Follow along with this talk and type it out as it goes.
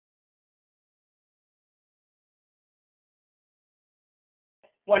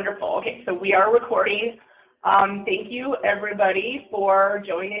Wonderful. Okay, so we are recording. Thank you, everybody, for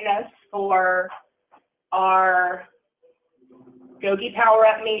joining us for our GOGI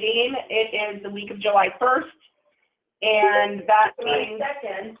PowerUp meeting. It is the week of July 1st, and that means,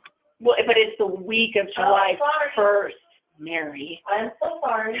 well, but it's the week of July 1st, Mary. I'm so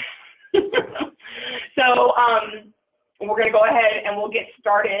sorry. So we're going to go ahead and we'll get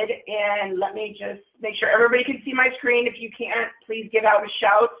started. And let me just make sure everybody can see my screen. If you can't, please give out a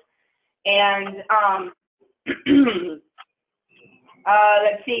shout. And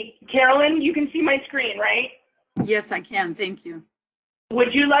let's see, Carolyn, you can see my screen, right? Yes, I can. Thank you.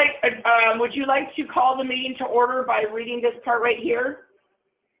 Would you like to call the meeting to order by reading this part right here?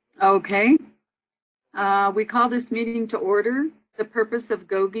 Okay. We call this meeting to order. The purpose of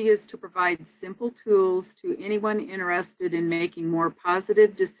GOGI is to provide simple tools to anyone interested in making more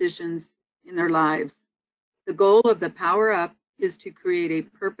positive decisions in their lives. The goal of the Power Up is to create a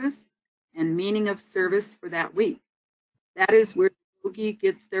purpose and meaning of service for that week. That is where GOGI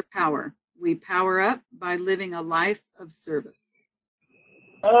gets their power. We power up by living a life of service.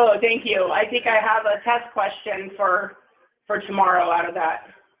 Oh, thank you. I think I have a test question for tomorrow out of that.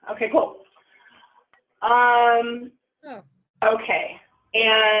 Okay, cool. Okay,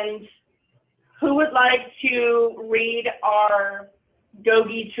 and who would like to read our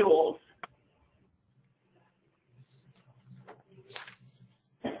GOGI tools?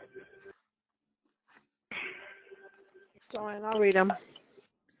 Fine, I'll read them.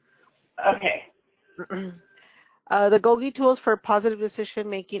 Okay. The GOGI tools for positive decision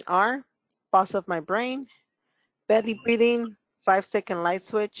making are boss of my brain, belly breathing, 5-second light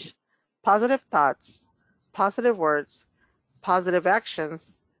switch, positive thoughts, positive words, positive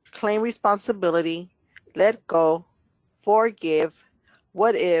actions, claim responsibility, let go, forgive,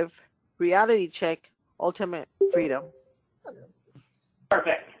 what if, reality check, ultimate freedom.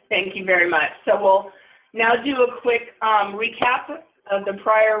 Perfect. Thank you very much. So we'll now do a quick recap of the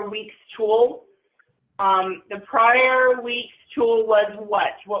prior week's tool. The prior week's tool was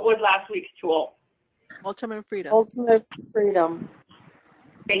what? What was last week's tool? Ultimate freedom. Ultimate freedom.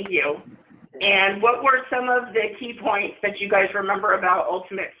 Thank you. And what were some of the key points that you guys remember about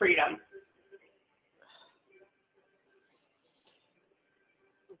ultimate freedom?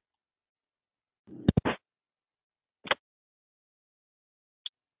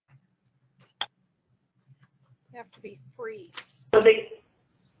 You have to be free.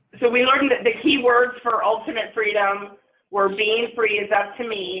 So we learned that the key words for ultimate freedom were being free is up to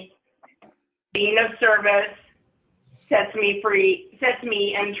me, being of service, sets me free, sets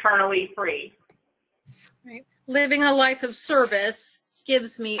me internally free. Right. Living a life of service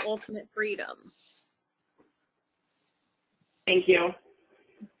gives me ultimate freedom. Thank you.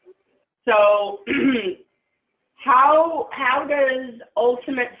 So how does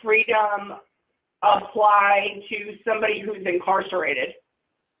ultimate freedom apply to somebody who's incarcerated?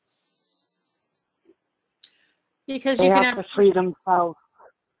 Because they you can have to free themselves.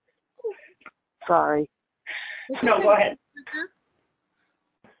 Sorry. No, go ahead.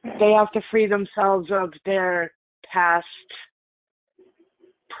 They have to free themselves of their past,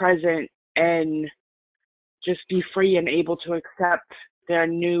 present, and just be free and able to accept their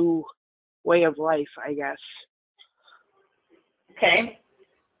new way of life, I guess. Okay.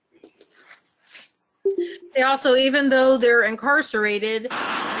 They also, even though they're incarcerated,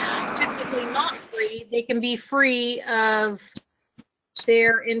 technically not free, they can be free of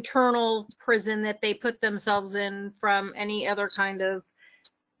their internal prison that they put themselves in from any other kind of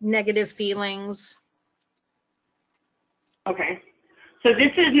negative feelings. Okay. So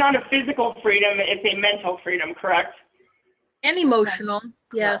this is not a physical freedom, it's a mental freedom, correct? And emotional,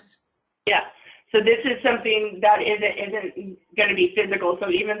 yes. Yeah. So this is something that isn't going to be physical. So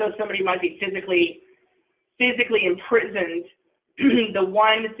even though somebody might be physically imprisoned, the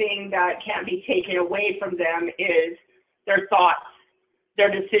one thing that can't be taken away from them is their thoughts, their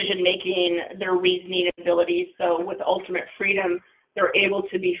decision making, their reasoning abilities. So with ultimate freedom, they're able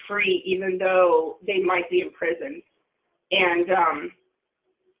to be free even though they might be imprisoned. And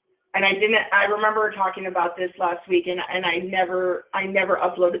I remember talking about this last week, and I never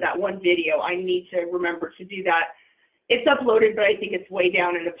uploaded that one video. I need to remember to do that. It's uploaded, but I think it's way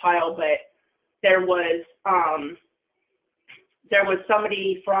down in the pile. But there was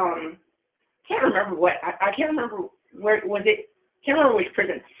somebody from, can't remember what, I can't remember where was it, can't remember which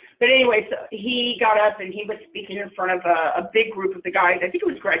prison. But anyway, so he got up and he was speaking in front of a big group of the guys. I think it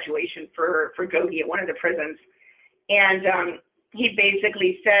was graduation for GOGI at one of the prisons. And he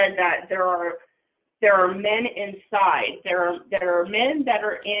basically said that there are men inside. There are men that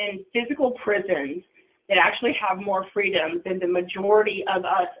are in physical prisons that actually have more freedom than the majority of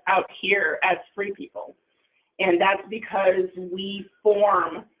us out here as free people. And that's because we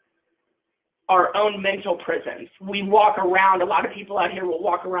form our own mental prisons. We walk around, a lot of people out here will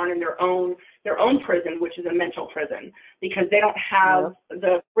walk around in their own prison, which is a mental prison, because they don't have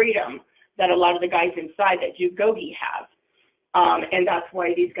the freedom that a lot of the guys inside that do GOGI have. And that's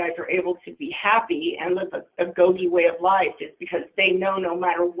why these guys are able to be happy and live a GOGI way of life, is because they know no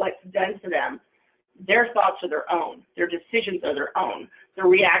matter what's done to them, their thoughts are their own, their decisions are their own, their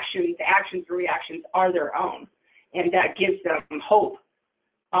reactions, the actions and reactions are their own. And that gives them hope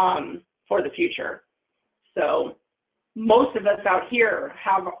for the future. So most of us out here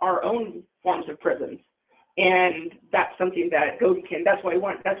have our own forms of prisons. And that's something that GOGI can, that's why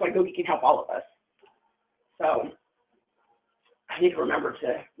GOGI can help all of us. So I need to remember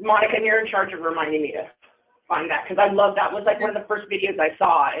to, Monica, you're in charge of reminding me to find that, because I love that. Was like one of the first videos I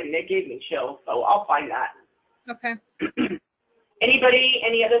saw, and it gave me chills, so I'll find that. Okay. Anybody,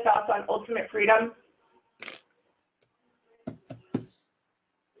 any other thoughts on ultimate freedom?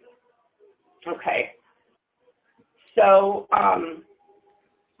 Okay. So,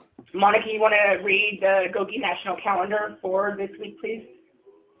 Monica, you want to read the GOGI National Calendar for this week, please?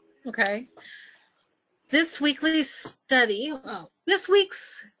 Okay. This weekly study, this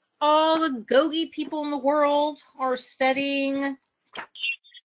week's, all the GOGI people in the world are studying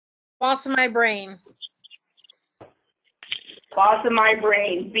Boss of My Brain. Boss of My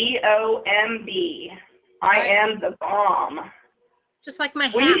Brain, B-O-M-B. I am the bomb. Just like my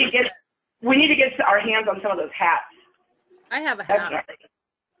hat. We need to get our hands on some of those hats. I have a hat. Right.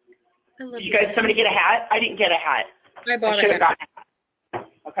 Did you guys, somebody get a hat? I didn't get a hat. I bought should a have hat. gotten a hat.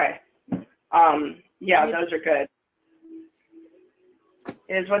 Okay. Yeah, those are good.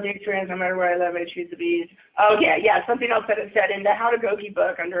 Is what the experience, no matter where I live, I choose to be. Oh, yeah. Something else that it said in the How to GOGI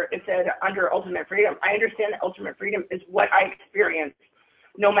book, it said under Ultimate Freedom. I understand that Ultimate Freedom is what I experience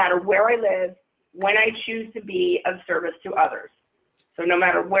no matter where I live, when I choose to be of service to others. So no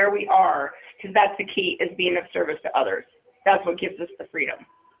matter where we are, because that's the key, is being of service to others. That's what gives us the freedom.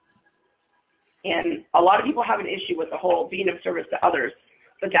 And a lot of people have an issue with the whole being of service to others,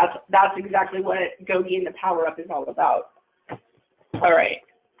 but that's exactly what GOGI and the PowerUp is all about. All right.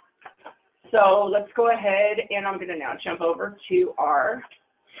 So let's go ahead, and I'm going to now jump over to our.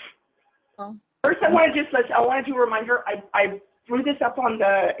 First, I want to do a reminder. I threw this up in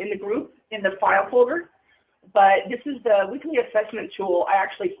the group in the file folder, but this is the weekly assessment tool I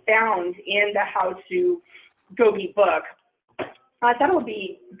actually found in the How to GOGI book. I thought it would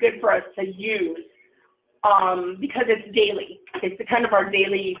be good for us to use because it's daily. It's kind of our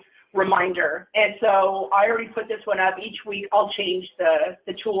daily reminder. And so I already put this one up. Each week I'll change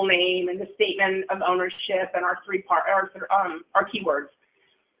the tool name and the statement of ownership and our keywords.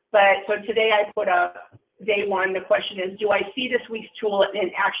 But so today I put up day one. The question is, do I see this week's tool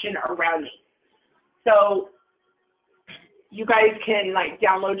in action around me? So you guys can like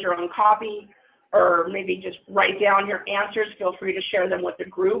download your own copy, or maybe just write down your answers. Feel free to share them with the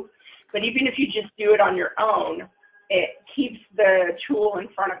group. But even if you just do it on your own, it keeps the tool in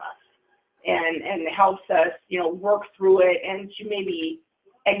front of us and helps us, work through it and to maybe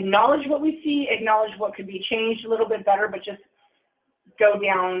acknowledge what we see, acknowledge what could be changed a little bit better, but just go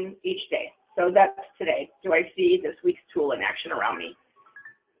down each day. So that's today. Do I see this week's tool in action around me?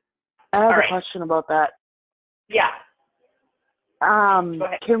 I have a question about that. Yeah.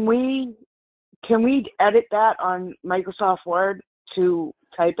 Can we edit that on Microsoft Word to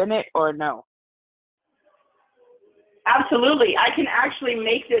type in it, or no? Absolutely. I can actually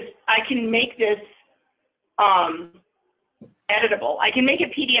make this, editable. I can make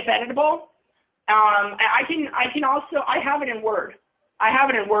it PDF editable. I have it in Word. I have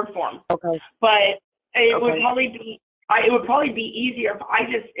it in Word form. Okay. But it would probably be easier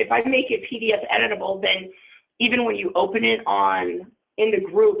if I make it PDF editable, then even when you open it in the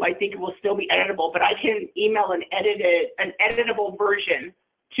group, I think it will still be editable, but I can email an editable version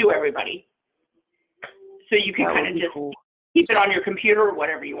to everybody. So you can kind of just keep it on your computer or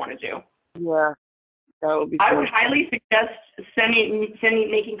whatever you want to do. Yeah, that would be cool. I would highly suggest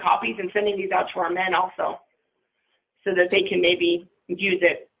making copies and sending these out to our men also, so that they can maybe use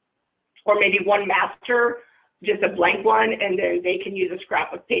it. Or maybe one master, just a blank one, and then they can use a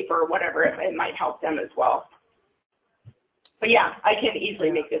scrap of paper or whatever. It might help them as well. But yeah, I can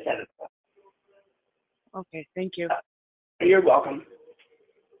easily make this editable. Okay, thank you. You're welcome.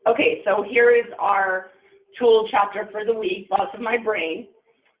 Okay, so here is our tool chapter for the week, Boss of My Brain.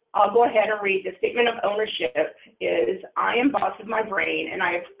 I'll go ahead and read the statement of ownership is, I am boss of my brain and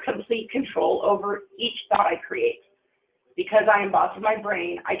I have complete control over each thought I create. Because I am boss of my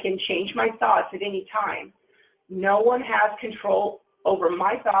brain, I can change my thoughts at any time. No one has control over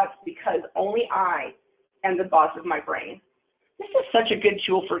my thoughts because only I am the boss of my brain. This is such a good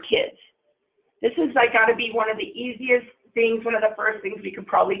tool for kids. This is like got to be one of the easiest things, one of the first things we could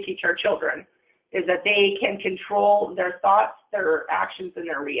probably teach our children, is that they can control their thoughts, their actions, and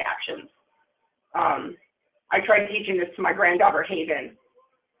their reactions. I tried teaching this to my granddaughter, Haven.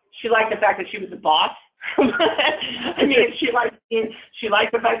 She liked the fact that she was the boss. I mean, she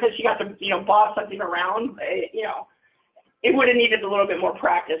liked the fact that she got to, boss something around. It would have needed a little bit more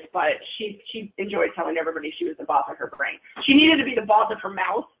practice, but she enjoyed telling everybody she was the boss of her brain. She needed to be the boss of her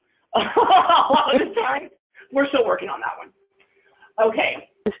mouth a lot of the time. We're still working on that one. Okay.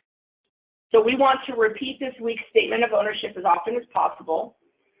 So we want to repeat this week's statement of ownership as often as possible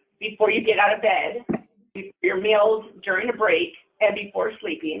before you get out of bed, before your meals, during a break, and before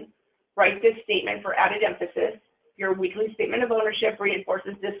sleeping. Write this statement for added emphasis. Your weekly statement of ownership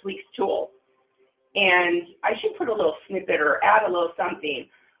reinforces this week's tool. And I should put a little snippet or add a little something.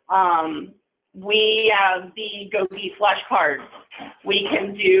 We have the GOGI flashcards. We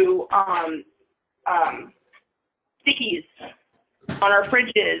can do stickies on our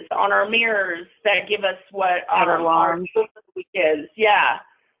fridges, on our mirrors that give us what our alarm week is. Yeah,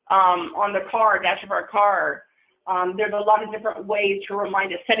 on the car, dash of our car. There's a lot of different ways to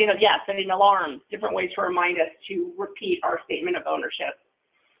remind us, setting alarms, different ways to remind us to repeat our statement of ownership.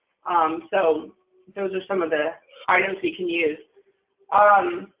 So those are some of the items we can use.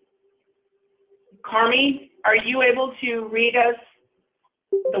 Carmi, are you able to read us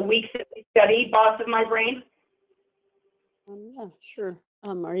the weeks that we study, Boss of My Brain? Yeah, sure.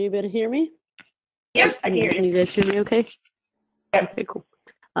 Are you able to hear me? Yes, I can hear you. Can you guys hear me okay? Yep. Okay, cool.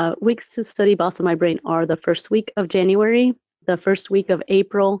 Weeks to study Boss of My Brain are the first week of January, the first week of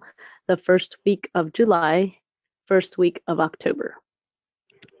April, the first week of July, first week of October.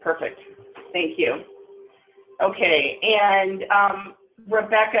 Perfect. Thank you. Okay, and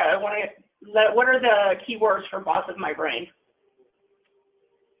Rebecca, what are the keywords for Boss of My Brain?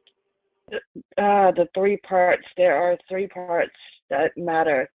 The 3 parts. There are 3 parts that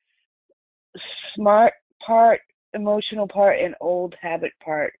matter. Smart part, emotional part, and old habit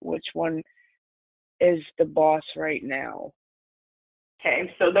part. Which one is the boss right now?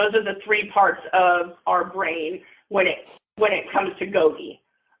 Okay, so those are the 3 parts of our brain when it comes to GOGI.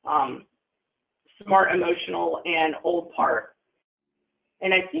 Smart, emotional, and old part.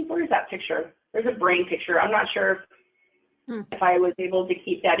 And I think, where's that picture? There's a brain picture. I'm not sure if I was able to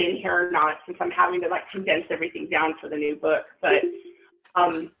keep that in here or not, since I'm having to condense everything down for the new book. But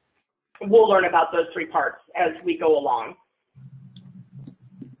we'll learn about those 3 parts as we go along.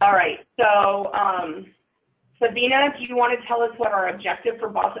 All right, so Sabina, do you want to tell us what our objective for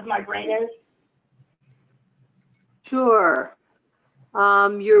Boss of My Brain is? Sure.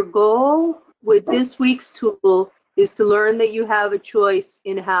 Your goal with this week's tool is to learn that you have a choice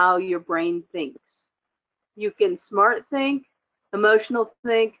in how your brain thinks. You can smart think, emotional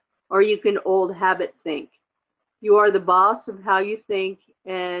think, or you can old habit think. You are the boss of how you think,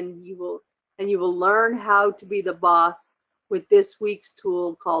 and you will learn how to be the boss with this week's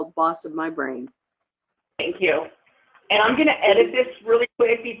tool called Boss of My Brain. Thank you. And I'm going to edit this really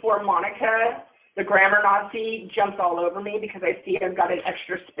quick before Monica, the grammar Nazi, jumps all over me because I see I've got an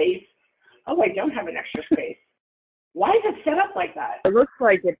extra space. Oh, I don't have an extra space. Why is it set up like that? It looks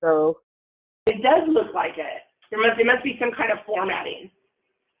like it, though. It does look like it. There must be some kind of formatting.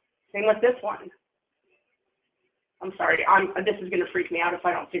 Same with this one. I'm sorry. This is going to freak me out if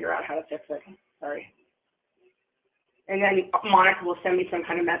I don't figure out how to fix it. Sorry. And then Monica will send me some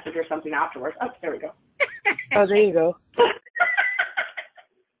kind of message or something afterwards. Oh, there we go. Oh, there you go.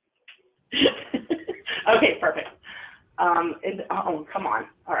 Okay, perfect. Oh, come on.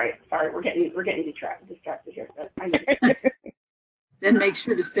 All right, sorry, we're getting distracted here. Then make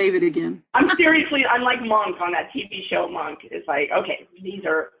sure to save it again. I'm like Monk on that TV show. Monk. It's like, okay, these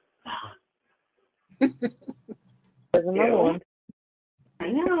are. There's another one. I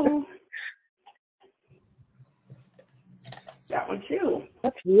know. That one too.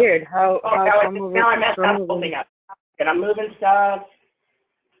 That's weird. Now I messed up holding up. And I'm moving stuff.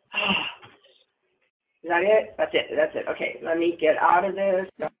 Is that it? That's it. Okay, let me get out of this.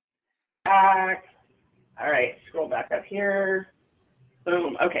 Go back. All right, scroll back up here.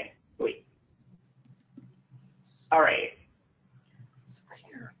 Boom. Okay, sweet. All right.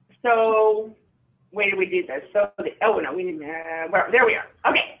 So, where did we do this? So, we didn't. There we are.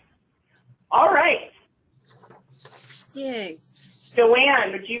 Okay. All right. Yay.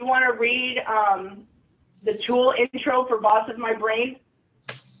 Joanne, do you want to read the tool intro for Boss of My Brain?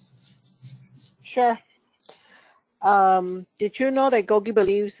 Sure. Did you know that Gogi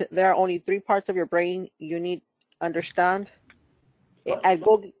believes that there are only 3 parts of your brain you need to understand? At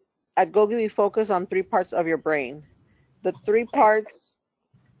Gogi, we focus on 3 parts of your brain. The 3 parts,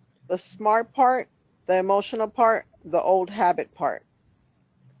 the smart part, the emotional part, the old habit part.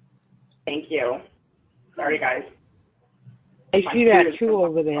 Thank you. Sorry, guys. I see that too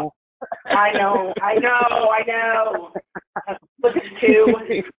over there. I know. Look at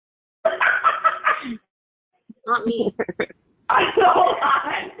 2. Not me.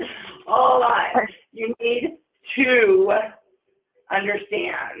 Hold on. You need to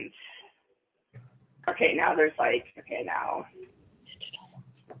understand. Okay, now there's like, okay, now.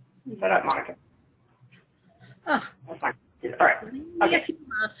 Shut up, Monica. Oh, That's fine. All right. Okay. if you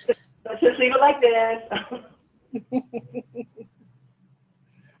must. Let's just leave it like this.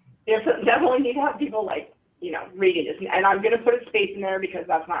 You definitely need to have people like, you know, reading this. And I'm going to put a space in there because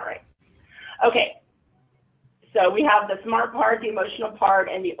that's not right. Okay. So we have the smart part, the emotional part,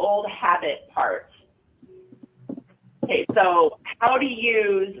 and the old habit part. Okay, so how to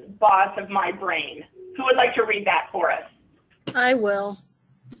use boss of my brain. Who would like to read that for us? I will.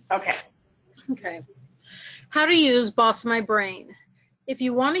 Okay. Okay. How to use Boss of My Brain. If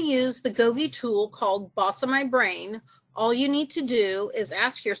you want to use the Gogi tool called Boss of My Brain, all you need to do is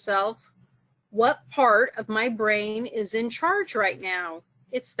ask yourself, what part of my brain is in charge right now?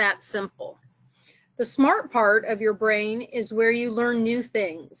 It's that simple. The smart part of your brain is where you learn new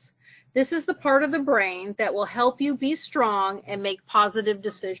things. This is the part of the brain that will help you be strong and make positive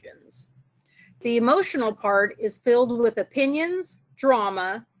decisions. The emotional part is filled with opinions,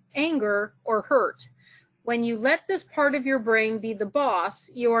 drama, anger, or hurt. When you let this part of your brain be the boss,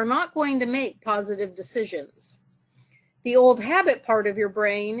 you are not going to make positive decisions. The old habit part of your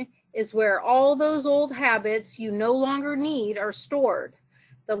brain is where all those old habits you no longer need are stored.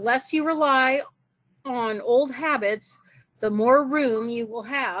 The less you rely on old habits, the more room you will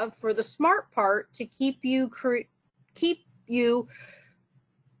have for the smart part to help you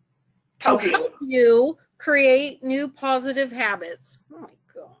create new positive habits. Oh my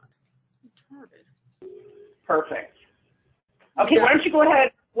God. Retarded. Perfect. Okay, why don't you go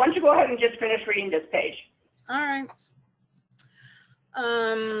ahead and just finish reading this page. All right.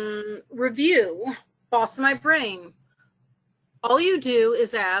 Review, Boss of My Brain. All you do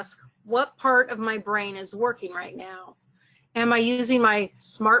is ask, what part of my brain is working right now? Am I using my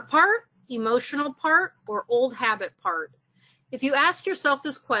smart part, emotional part, or old habit part? If you ask yourself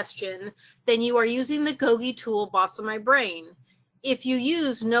this question, then you are using the Gogi tool, Boss of My Brain. If you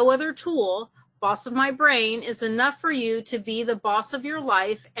use no other tool, Boss of My Brain is enough for you to be the boss of your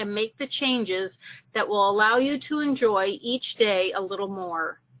life and make the changes that will allow you to enjoy each day a little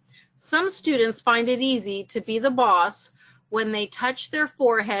more. Some students find it easy to be the boss when they touch their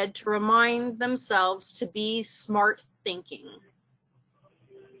forehead to remind themselves to be smart thinking.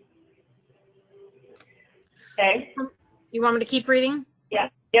 Okay. You want me to keep reading? Yeah.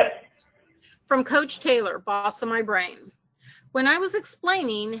 Yep. From Coach Taylor, Boss of My Brain. When I was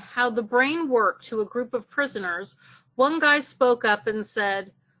explaining how the brain worked to a group of prisoners, one guy spoke up and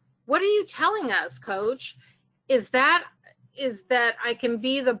said, "What are you telling us, Coach? Is that I can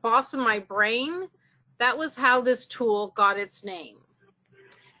be the boss of my brain?" That was how this tool got its name.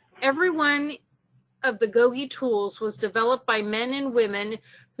 Every one of the Gogi tools was developed by men and women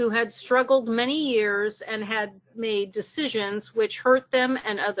who had struggled many years and had made decisions which hurt them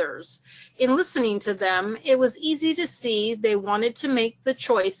and others. In listening to them, it was easy to see they wanted to make the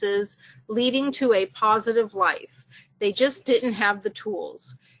choices leading to a positive life. They just didn't have the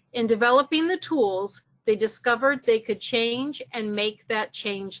tools. In developing the tools, they discovered they could change and make that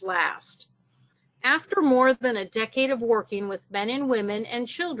change last. After more than a decade of working with men and women and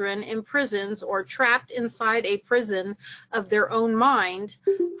children in prisons or trapped inside a prison of their own mind,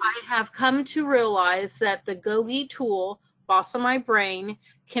 I have come to realize that the Gogi tool, Boss of My Brain,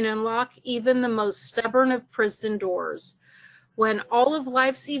 can unlock even the most stubborn of prison doors. When all of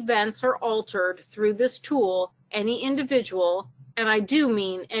life's events are altered through this tool, any individual, and I do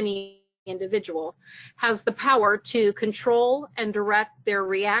mean any individual, has the power to control and direct their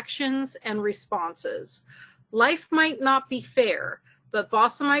reactions and responses. Life might not be fair, but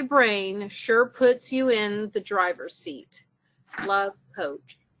Boss of My Brain sure puts you in the driver's seat. Love,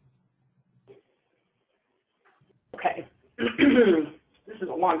 Coach. Okay. This is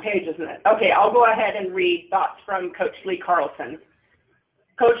a long page, isn't it? Okay, I'll go ahead and read thoughts from Coach Lee Carlson.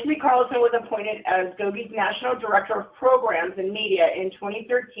 Coach Lee Carlson was appointed as Gogi's National Director of Programs and Media in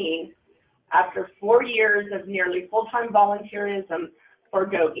 2013 after 4 years of nearly full-time volunteerism for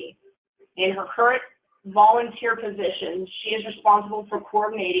Gogi. In her current volunteer position, she is responsible for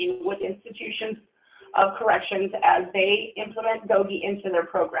coordinating with institutions of corrections as they implement GOGI into their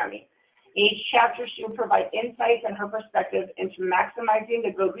programming. In each chapter, she will provide insights and her perspective into maximizing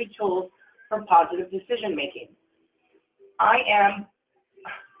the GOGI tools for positive decision making.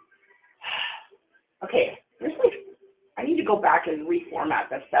 Okay, I need to go back and reformat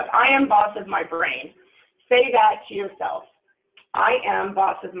this stuff. I am boss of my brain. Say that to yourself. I am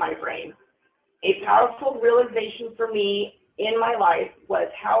boss of my brain. A powerful realization for me in my life was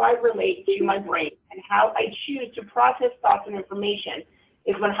how I relate to my brain and how I choose to process thoughts and information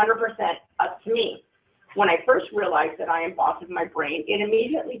is 100% up to me. When I first realized that I am boss of my brain, it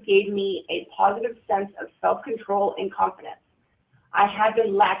immediately gave me a positive sense of self-control and confidence. I had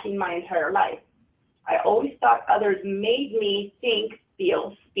been lacking my entire life. I always thought others made me think,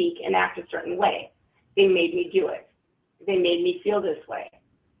 feel, speak, and act a certain way. They made me do it. They made me feel this way.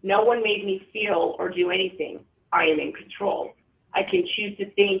 No one made me feel or do anything. I am in control. I can choose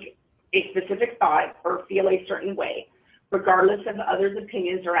to think a specific thought or feel a certain way, regardless of others'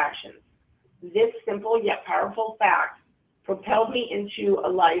 opinions or actions. This simple yet powerful fact propelled me into a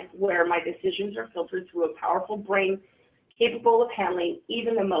life where my decisions are filtered through a powerful brain capable of handling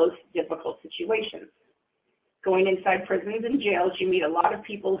even the most difficult situations. Going inside prisons and jails, you meet a lot of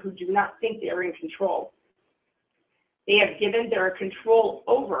people who do not think they are in control. They have given their control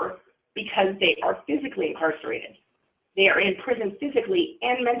over because they are physically incarcerated. They are in prison physically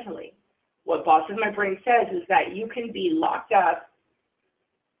and mentally. What Boss of My Brain says is that you can be locked up,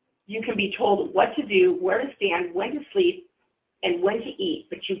 you can be told what to do, where to stand, when to sleep, and when to eat,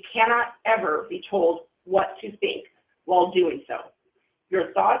 but you cannot ever be told what to think while doing so.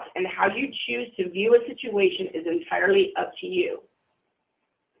 Your thoughts and how you choose to view a situation is entirely up to you.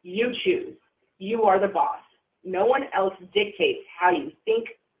 You choose. You are the boss. No one else dictates how you think,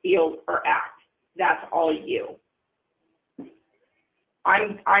 feel, or act. That's all you.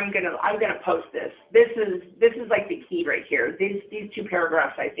 I'm gonna post this. This is like the key right here. These two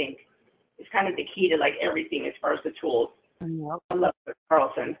paragraphs, I think, is kind of the key to like everything as far as the tools. Yep. I love it,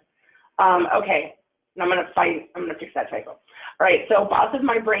 Carlson. Okay, and I'm gonna fix that typo. All right, so Boss of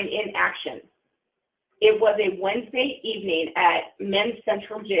My Brain in action. It was a Wednesday evening at Men's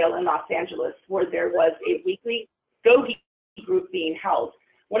Central Jail in Los Angeles where there was a weekly GOGI group being held.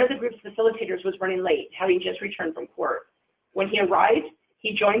 One of the group's facilitators was running late, having just returned from court. When he arrived,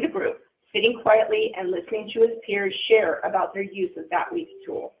 he joined the group, sitting quietly and listening to his peers share about their use of that week's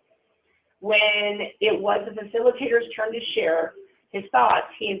tool. When it was the facilitator's turn to share his thoughts,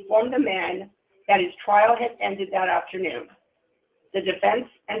 he informed the man that his trial had ended that afternoon. The defense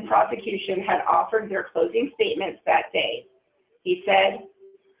and prosecution had offered their closing statements that day. He said,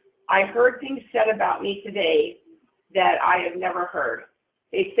 "I heard things said about me today that I have never heard.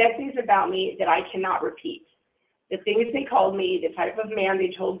 They said things about me that I cannot repeat. The things they called me, the type of man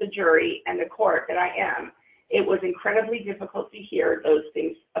they told the jury and the court that I am, it was incredibly difficult to hear those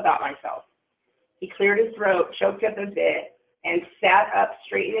things about myself." He cleared his throat, choked up a bit, and sat up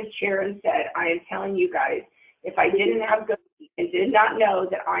straight in his chair and said, "I am telling you guys, if I didn't have GOGI and did not know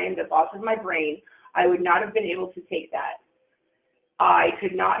that I am the boss of my brain, I would not have been able to take that. I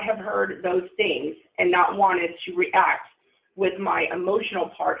could not have heard those things and not wanted to react with my emotional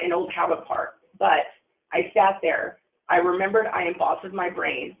part and old habit part. But I sat there. I remembered I am boss of my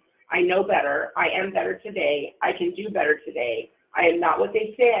brain. I know better. I am better today. I can do better today. I am not what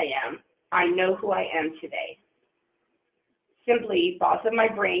they say I am. I know who I am today." Simply, Boss of My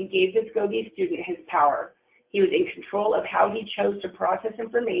Brain gave this GOGI student his power. He was in control of how he chose to process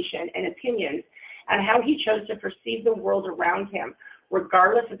information and opinions and how he chose to perceive the world around him,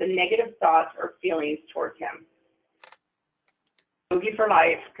 regardless of the negative thoughts or feelings towards him. GOGI for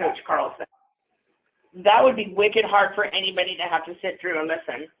life, Coach Carlson. That would be wicked hard for anybody to have to sit through and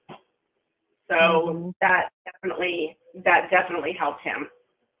listen. So that definitely helped him.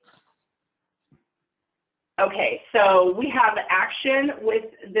 Okay, so we have action with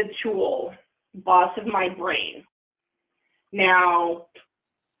the tool, Boss of My Brain. Now,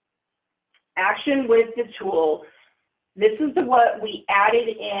 action with the tool, this is what we added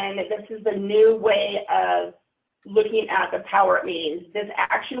in. This is the new way of looking at the PowerUp meetings. This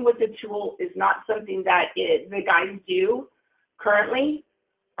action with the tool is not something that the guys do currently.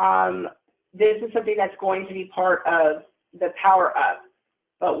 This is something that's going to be part of the PowerUp.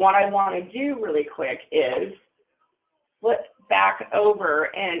 But what I want to do really quick is flip back over,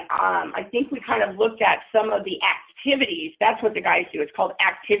 and I think we kind of looked at some of the activities. That's what the guys do. It's called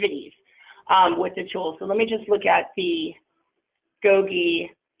activities with the tool. So let me just look at the GOGI,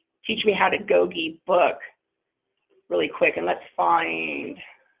 Teach Me How to GOGI book really quick, and let's find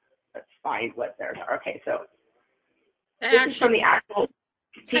what there's. Okay, so this is from the actual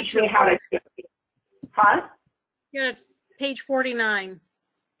Teach Me How to GOGI. Huh? Yeah, page 49.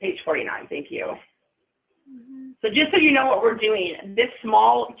 Page 49, thank you. So just so you know what we're doing, this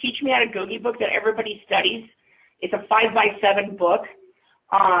small Teach Me How to Gogi book that everybody studies, it's a 5x7 book.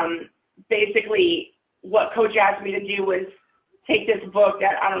 Basically, what Coach asked me to do was take this book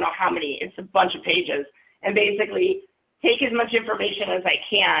that, I don't know how many, it's a bunch of pages, and basically take as much information as I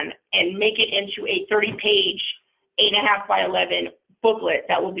can and make it into a 30-page, 8.5 by 11 booklet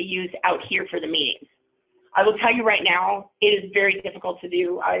that will be used out here for the meetings. I will tell you right now, it is very difficult to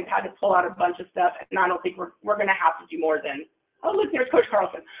do. I've had to pull out a bunch of stuff, and I don't think we're going to have to do more than, oh, look, there's Coach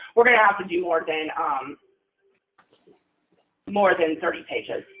Carlson. We're going to have to do more than 30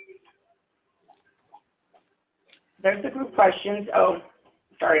 pages. There's the group questions. Oh,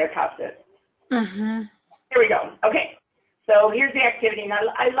 sorry, I passed it. Mm-hmm. Here we go. Okay, so here's the activity, and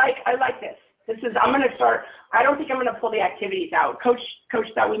I like this. I'm going to start. I don't think I'm going to pull the activities out. Coach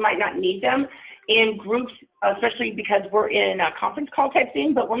thought we might not need them in groups, especially because we're in a conference call type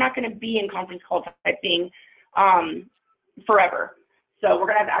thing, but we're not going to be in conference call type thing forever. So we're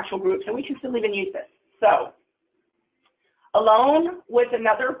going to have actual groups, and we can still even use this. So alone with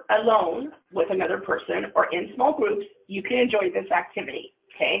another person or in small groups, you can enjoy this activity,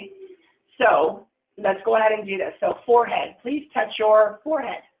 okay? So let's go ahead and do this. So forehead, please touch your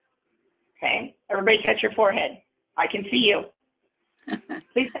forehead, okay? Everybody touch your forehead. I can see you.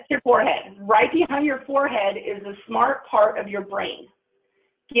 Please touch your forehead. Right behind your forehead is the smart part of your brain.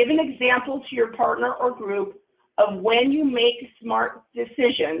 Give an example to your partner or group of when you make smart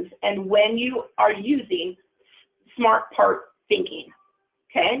decisions and when you are using smart part thinking,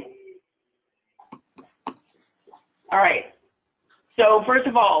 okay? All right. So first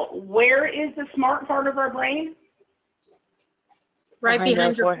of all, where is the smart part of our brain? Right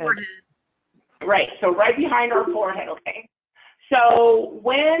behind your forehead. Right, so right behind our forehead, okay? So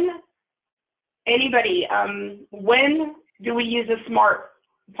when do we use a smart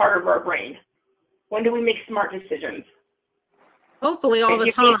part of our brain? When do we make smart decisions? Hopefully all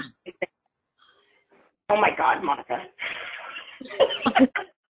the time. Oh my God, Monica.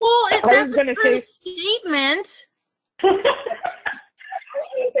 Well, that's a true statement.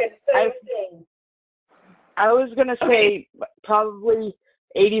 I was going to say probably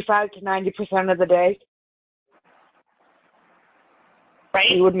 85 to 90% of the day.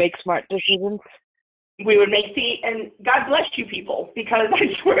 Right? We would make smart decisions. We would make, and God bless you people, because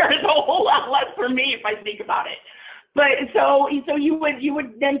I swear it's a whole lot less for me if I think about it. But so you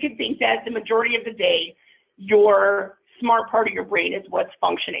would then could think that the majority of the day, your smart part of your brain is what's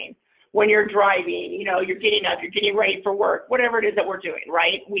functioning. When you're driving, you know, you're getting up, you're getting ready for work, whatever it is that we're doing,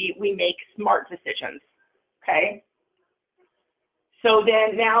 right? We make smart decisions, okay? So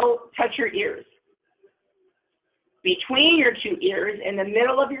then now touch your ears. Between your two ears, in the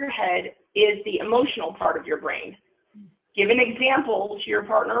middle of your head, is the emotional part of your brain. Give an example to your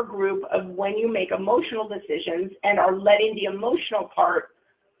partner or group of when you make emotional decisions and are letting the emotional part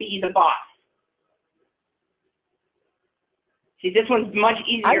be the boss. See, this one's much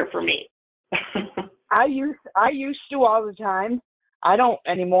easier for me. I used to all the time. I don't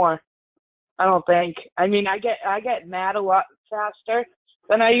anymore. I don't think. I mean, I get mad a lot faster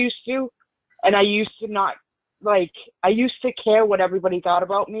than I used to, and I used to not I used to care what everybody thought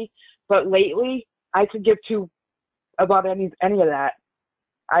about me, but lately I could give two about any of that.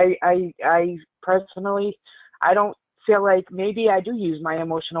 I personally, I don't feel like maybe I do use my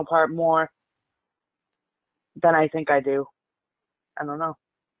emotional part more than I think I do. I don't know.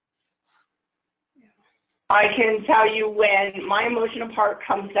 I can tell you when my emotional part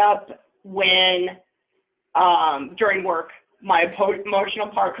comes up during work. My emotional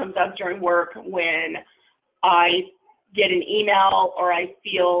part comes up during work when I get an email or I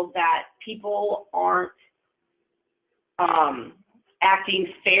feel that people aren't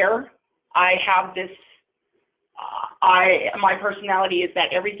acting fair. I have this, my personality is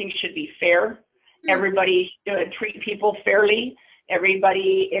that everything should be fair. Everybody should treat people fairly.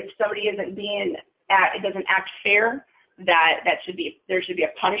 Everybody, if somebody doesn't act fair, there should be a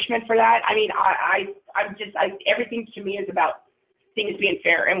punishment for that. I mean, everything to me is about things being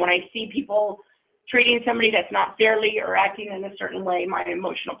fair. And when I see people treating somebody that's not fairly or acting in a certain way, my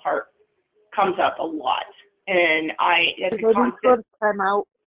emotional part comes up a lot. And it's a constant. Go to timeout?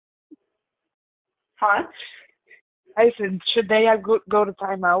 Huh? I said, should they go to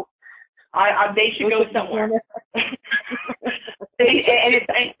timeout? They should go somewhere. And it's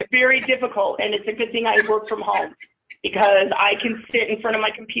very difficult, and it's a good thing I work from home, because I can sit in front of my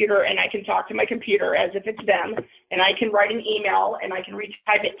computer and I can talk to my computer as if it's them, and I can write an email and I can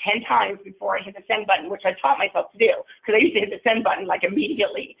retype it 10 times before I hit the send button, which I taught myself to do, because I used to hit the send button like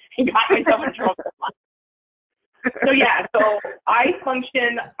immediately and got myself in trouble. So yeah, so I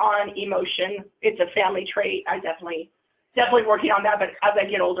function on emotion. It's a family trait. I definitely working on that. But as I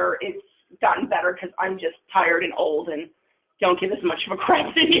get older, it's gotten better because I'm just tired and old and don't give as much of a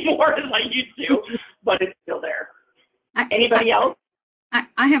crap anymore as I used to. But it's still there. Anybody else?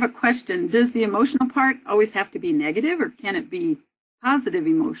 I have a question. Does the emotional part always have to be negative, or can it be positive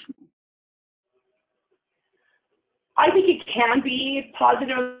emotional? I think it can be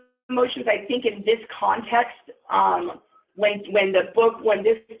positive emotions. I think in this context, when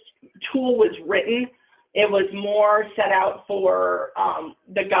this tool was written, it was more set out for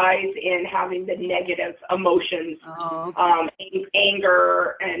the guys in having the negative emotions,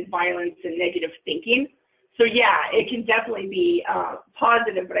 anger and violence and negative thinking. So yeah, it can definitely be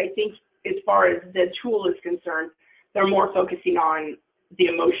positive, but I think as far as the tool is concerned, they're more focusing on the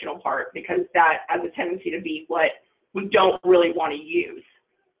emotional part because that has a tendency to be what we don't really want to use.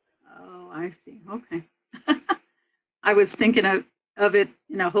 Oh, I see. Okay. I was thinking of it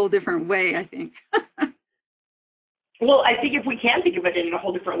in a whole different way, I think. Well, I think if we can think of it in a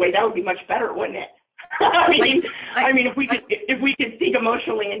whole different way, that would be much better, wouldn't it? I mean, if we could think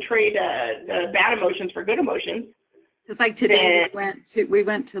emotionally and trade the bad emotions for good emotions. It's like today we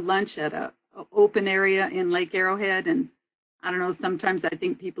went to lunch at a open area in Lake Arrowhead, and I don't know, sometimes I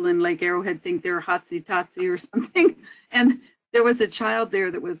think people in Lake Arrowhead think they're hotsy-totsy or something. And there was a child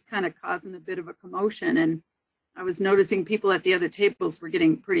there that was kind of causing a bit of a commotion, and I was noticing people at the other tables were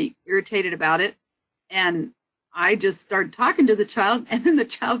getting pretty irritated about it. And I just started talking to the child, and then the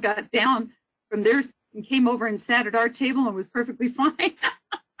child got down from there and came over and sat at our table and was perfectly fine.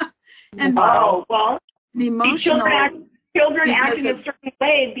 And well, the emotional children act in a certain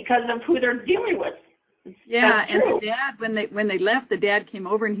way because of who they're dealing with. Yeah, and the dad, when they left, the dad came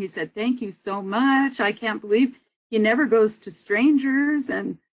over and he said, "Thank you so much. I can't believe he never goes to strangers,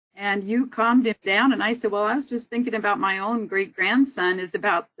 and you calmed him down." And I said, "Well, I was just thinking about my own great-grandson is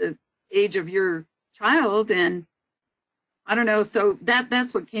about the age of your child, and I don't know." So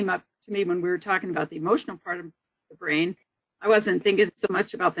that's what came up to me when we were talking about the emotional part of the brain. I wasn't thinking so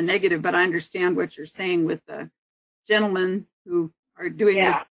much about the negative, but I understand what you're saying with the gentlemen who are doing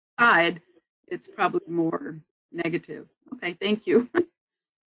this side. It's probably more negative. Okay, thank you.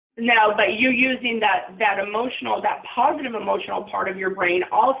 No, but you using that positive emotional part of your brain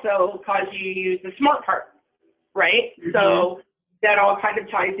also cause you to use the smart part, right? Mm-hmm. So that all kind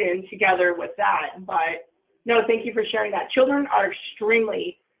of ties in together with that. But no, thank you for sharing that. Children are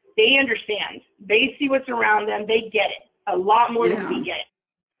they understand. They see what's around them. They get it a lot more than we get.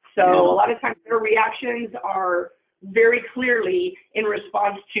 So a lot of times their reactions are very clearly in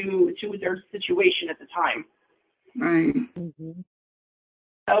response to their situation at the time. Right. Mm-hmm.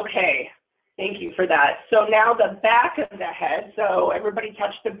 Okay, thank you for that. So now the back of the head. So everybody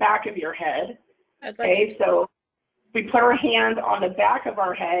touch the back of your head. Okay, so we put our hand on the back of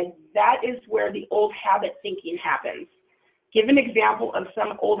our head. That is where the old habit thinking happens. Give an example of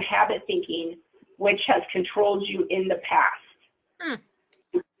some old habit thinking which has controlled you in the past.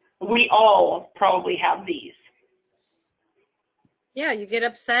 We all probably have these. Yeah, you get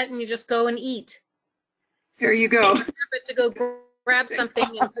upset and you just go and eat. Here you go. To go grab something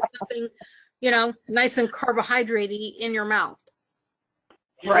and put something, nice and carbohydrate-y in your mouth.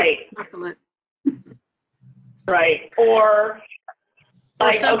 Right. Chocolate. Right. Or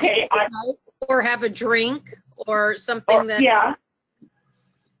like, okay. Or have a drink or something that. Yeah.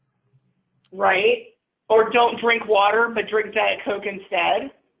 Right. Or don't drink water, but drink Diet Coke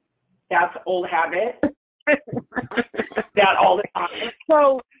instead. That's old habit. That all the time.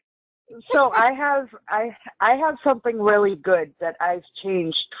 So I have something really good that I've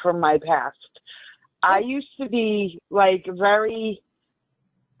changed from my past. I used to be like very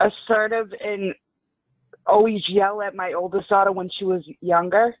assertive and always yell at my oldest daughter when she was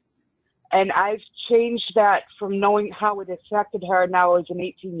younger. And I've changed that from knowing how it affected her now as an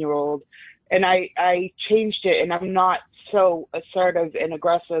 18-year-old. And I changed it, and I'm not so assertive and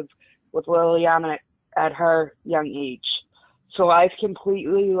aggressive with Liliana at her young age. So I've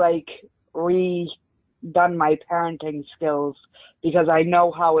completely redone my parenting skills because I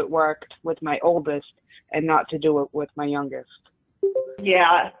know how it worked with my oldest and not to do it with my youngest.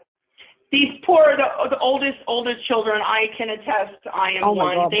 Yeah. These poor, the oldest children, I can attest, I am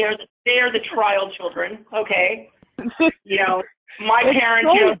one. God. They are the trial children, okay? My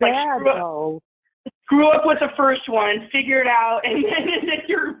parents, grew up with the first one, figured out, and then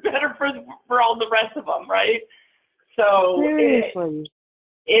you're better for all the rest of them, right? So seriously.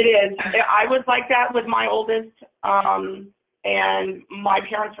 It is. I was like that with my oldest, and my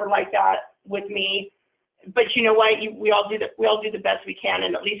parents were like that with me. but you know what? We all do the best we can,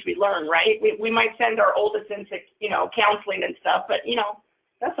 and at least we learn, right? We might send our oldest into, you know, counseling and stuff, but you know,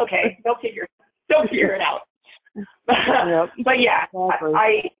 that's okay. They'll figure it out. Yep. But yeah,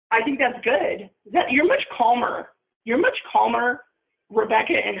 Exactly. I think that's good. You're much calmer. You're much calmer,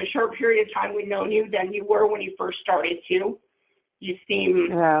 Rebecca, in a short period of time we've known you than you were when you first started too. You seem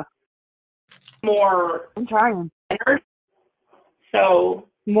more I'm trying. centered. So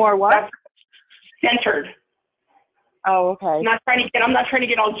More what? that's centered. Oh, okay. I'm not trying to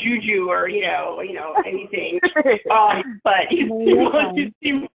get all juju or you know anything. But you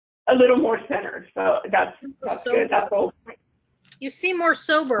seem a little more centered. So that's good. That's all. You seem more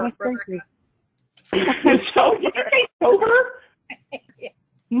sober. Oh, thank you. So did you say sober?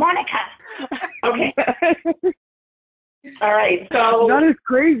 Monica. Okay. All right. So that is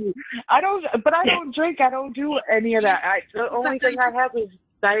crazy. I don't drink. I don't do any of that. The only thing I have is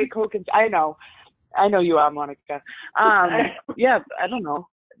Diet Coke, and I know you are, Monica. Yeah, I don't know.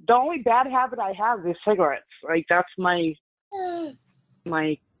 The only bad habit I have is cigarettes. Like that's my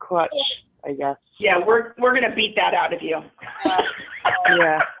crutch, I guess. yeah, we're gonna beat that out of you.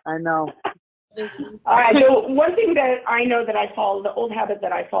 Yeah, I know. All right. So one thing that I know that the old habit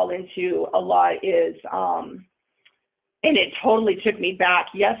that I fall into a lot is, and it totally took me back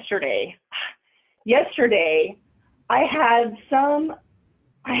yesterday. Yesterday, I had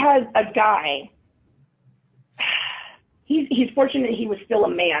a guy. He's fortunate he was still a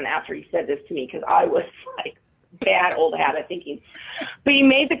man after he said this to me, because I was like bad old habit thinking. But he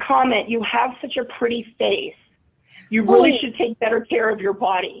made the comment, "You have such a pretty face. You really should take better care of your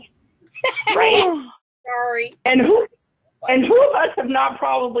body." Right? Sorry. And who of us have not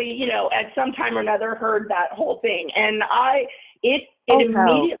probably, you know, at some time or another heard that whole thing? And it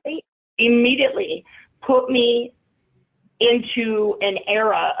immediately put me into an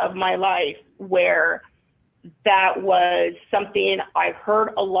era of my life where that was something I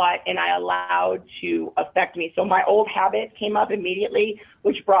heard a lot and I allowed to affect me. So my old habit came up immediately,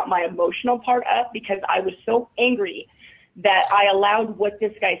 which brought my emotional part up, because I was so angry that I allowed what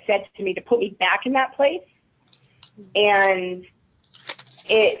this guy said to me to put me back in that place. And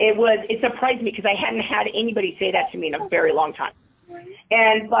it surprised me, because I hadn't had anybody say that to me in a very long time.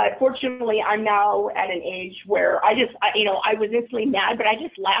 But fortunately, I'm now at an age where I was instantly mad, but I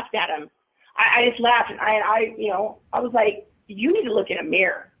just laughed at him. I just laughed, and I was like, you need to look in a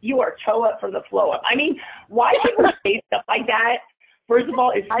mirror. You are toe up from the flow up. I mean, why people say stuff like that? First of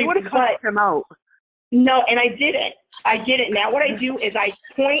all, it's stupid. I would have cut him out. No, and I didn't. Now what I do is I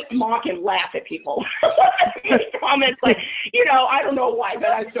point, mock, and laugh at people. Comments like, I don't know why, but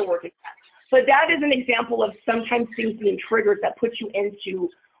I'm still working. But that is an example of sometimes things being triggers that put you into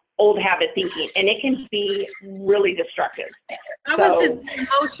old habit thinking, and it can be really destructive. That was an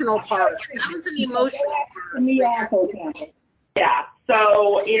emotional part. Yeah.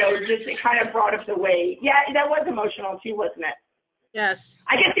 So, just it kind of brought up the way. Yeah, that was emotional too, wasn't it? Yes.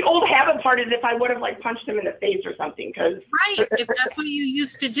 I guess the old habit part is if I would have punched him in the face or something, because right. If that's what you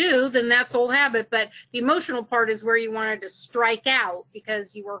used to do, then that's old habit. But the emotional part is where you wanted to strike out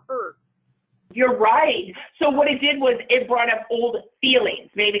because you were hurt. You're right. So what it did was it brought up old feelings.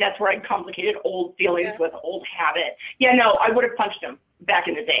 Maybe that's where I complicated old feelings with old habit. Yeah, no, I would have punched him back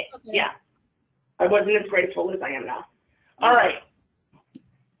in the day. Okay. Yeah. I wasn't as graceful as I am now. All right.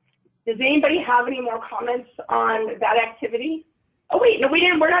 Does anybody have any more comments on that activity? Oh, wait, no, we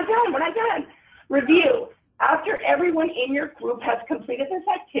didn't. We're not done. Review. After everyone in your group has completed this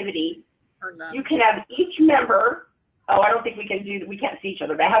activity, you can have each member, I don't think we can't see each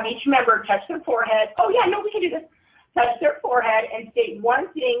other, but have each member touch their forehead. Oh, yeah, no, we can do this. Touch their forehead and state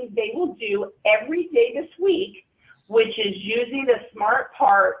one thing they will do every day this week, which is using the SMART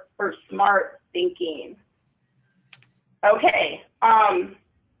part for smart thinking. Okay.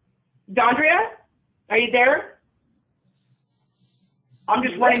 Dondria, are you there? I'm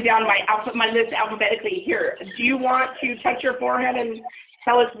just running down my list alphabetically here. Do you want to touch your forehead and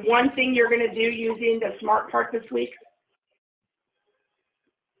tell us one thing you're going to do using the SMART part this week?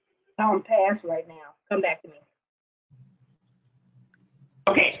 I'm pass right now. Come back to me.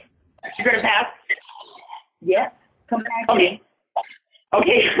 Okay. You're going to pass? Yeah. Come back to me.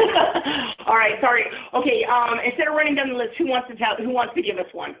 Okay. All right. Sorry. Okay. Instead of running down the list, who wants to give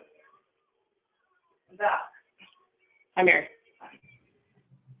us one? Hi, Mary.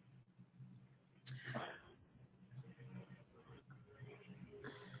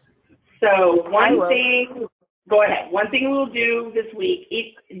 So go ahead. One thing we'll do this week,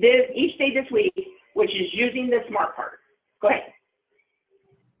 each day this week, which is using the SMART part. Go ahead.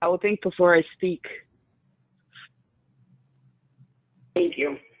 I will think before I speak. Thank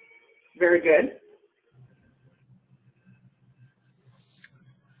you. Very good.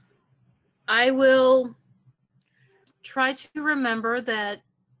 I will try to remember that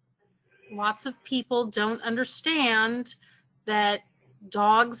lots of people don't understand that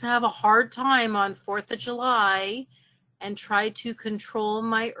dogs have a hard time on 4th of July, and try to control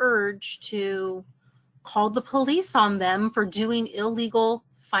my urge to call the police on them for doing illegal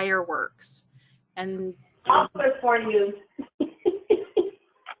fireworks. And for you.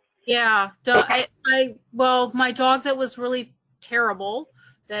 yeah, well, my dog that was really terrible,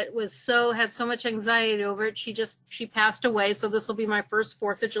 that was had so much anxiety over it, she passed away. So this will be my first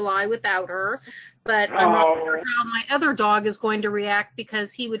 4th of July without her. But I'm not sure how my other dog is going to react,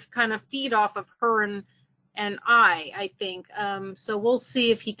 because he would kind of feed off of her and I think. So we'll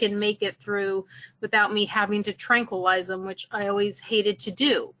see if he can make it through without me having to tranquilize him, which I always hated to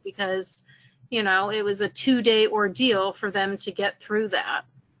do, because, you know, it was a 2-day ordeal for them to get through that.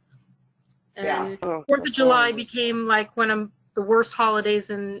 And 4th of July became like one of the worst holidays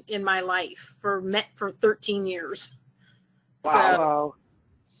in my life for 13 years. Wow. So,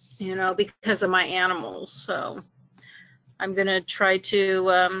 you know, because of my animals. So I'm going to try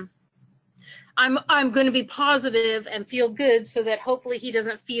to, I'm going to be positive and feel good, so that hopefully he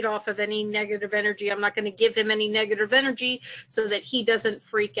doesn't feed off of any negative energy. I'm not going to give him any negative energy, so that he doesn't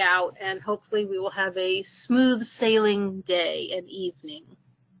freak out. And hopefully we will have a smooth sailing day and evening.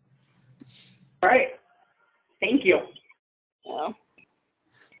 All right. Thank you. Yeah.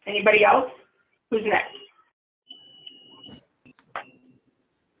 Anybody else? Who's next?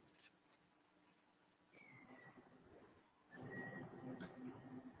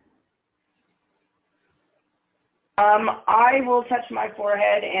 I will touch my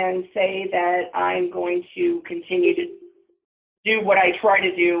forehead and say that I'm going to continue to do what I try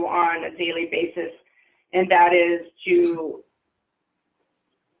to do on a daily basis, and that is to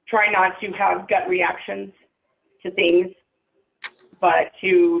try not to have gut reactions to things, but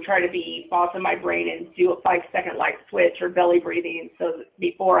to try to be boss of my brain and do a 5-second light switch or belly breathing, so that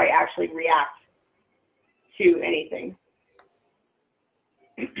before I actually react to anything.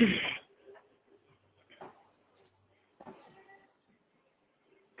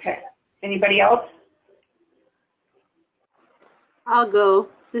 Okay. Anybody else? I'll go.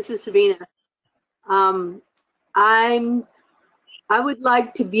 This is Sabina. I would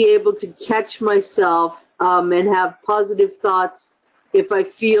like to be able to catch myself and have positive thoughts if I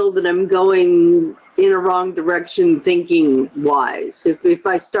feel that I'm going in a wrong direction thinking wise. If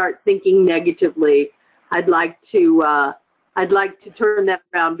I start thinking negatively, I'd like to turn that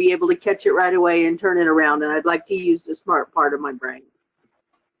around, be able to catch it right away and turn it around, and I'd like to use the smart part of my brain.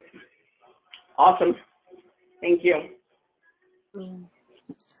 Awesome. Thank you.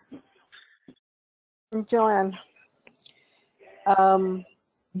 Joanne,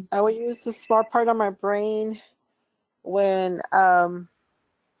 I would use the smart part of my brain when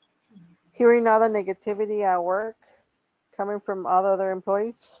hearing all the negativity at work coming from all the other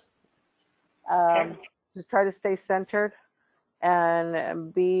employees, to try to stay centered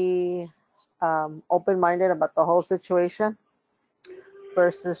and be open-minded about the whole situation,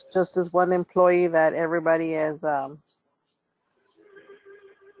 versus just as one employee that everybody is talking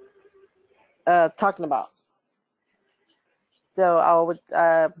about. So I would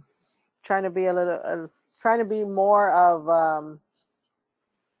trying to be more of a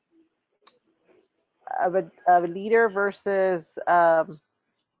leader, versus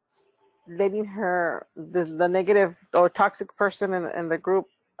letting the negative or toxic person in the group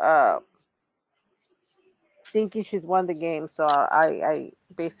thinking she's won the game. So I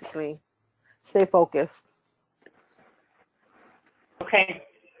basically stay focused. Okay.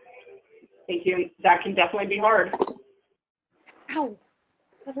 Thank you. That can definitely be hard. Ow.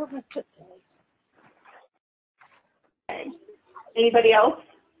 I hurt my foot. Okay. Anybody else?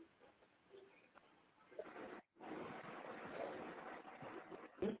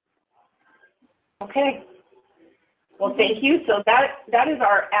 Okay. Well, thank you. So that is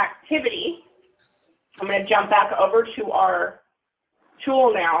our activity. I'm going to jump back over to our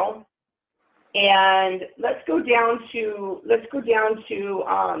tool now, and let's go down to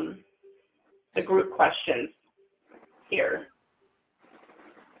the group questions here.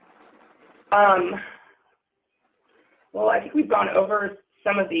 Well, I think we've gone over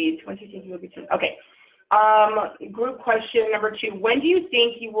some of these. When do you think you will be tempted? Okay. Group question number 2. When do you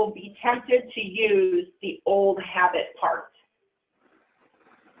think you will be tempted to use the old habit part?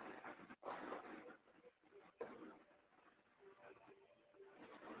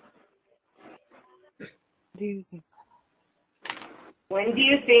 When do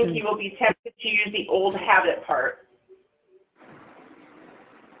you think you will be tempted to use the old habit part?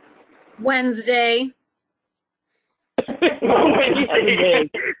 Wednesday.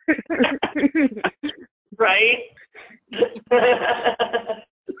 Right?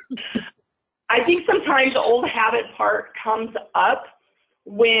 I think sometimes the old habit part comes up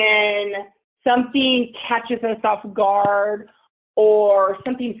when something catches us off guard, or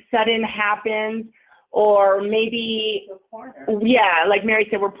something sudden happens, or maybe, yeah, like Mary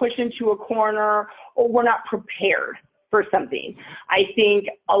said, we're pushed into a corner, or we're not prepared for something. I think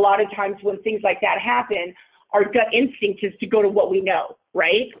a lot of times when things like that happen, our gut instinct is to go to what we know,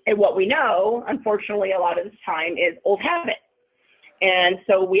 right? And what we know, unfortunately, a lot of the time is old habit. And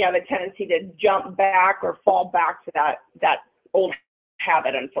so we have a tendency to jump back or fall back to that old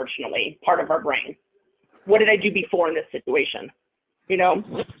habit, unfortunately, part of our brain. What did I do before in this situation? You know?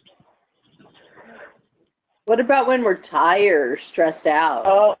 What about when we're tired or stressed out?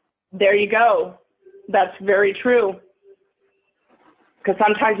 Oh, there you go. That's very true. Because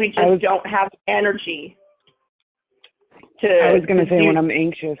sometimes we just don't have energy to. I was going to say when I'm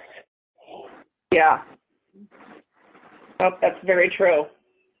anxious. Yeah. Oh, that's very true.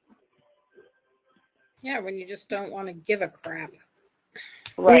 Yeah, when you just don't want to give a crap.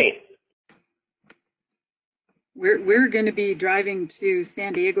 Right. We're going to be driving to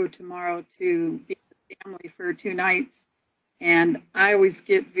San Diego tomorrow to be with the family for 2 nights, and I always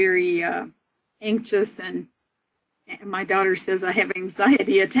get very anxious, and my daughter says I have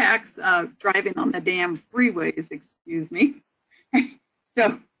anxiety attacks driving on the damn freeways. Excuse me.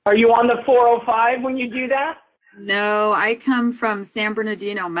 So. Are you on the 405 when you do that? No, I come from San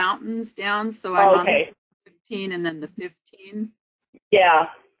Bernardino Mountains down, so I'm on the 15 and then the 15. Yeah.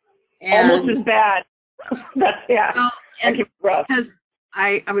 And almost as bad. That's, yeah. Well, and rough. because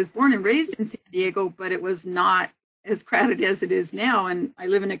I was born and raised in San Diego, but it was not as crowded as it is now. And I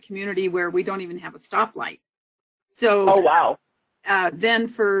live in a community where we don't even have a stoplight. So, oh, wow. Then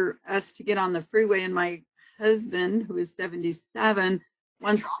for us to get on the freeway, and my husband, who is 77,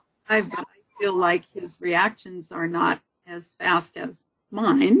 once I feel like his reactions are not as fast as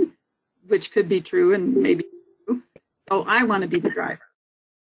mine, which could be true and maybe true. So I want to be the driver.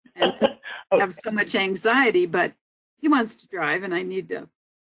 And I have so much anxiety, but he wants to drive and I need to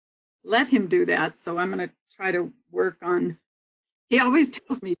let him do that. So I'm going to try to work on, he always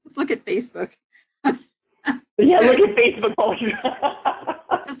tells me, just look at Facebook. Yeah, look at Facebook.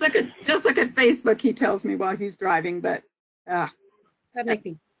 just look at Facebook, he tells me while he's driving, but that makes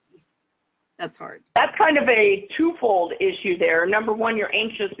me. That's hard. That's kind of a twofold issue there. Number one, you're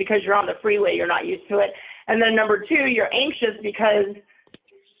anxious because you're on the freeway, you're not used to it. And then number two, you're anxious because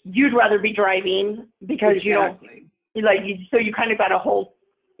you'd rather be driving because exactly. So you kind of got a whole,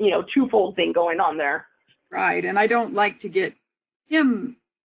 twofold thing going on there. Right. And I don't like to get him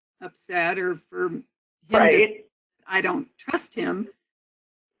upset or for him right. I don't trust him.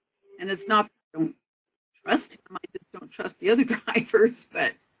 And it's not I don't trust him, I just don't trust the other drivers,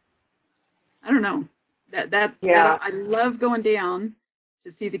 but I don't know. That I love going down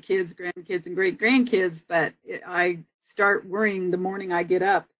to see the kids, grandkids, and great grandkids, but I start worrying the morning I get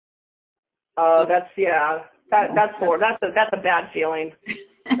up. Oh, so, that's a bad feeling.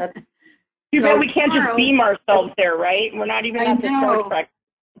 That's, too bad we can't just beam ourselves there, right? We're not even at the Star Trek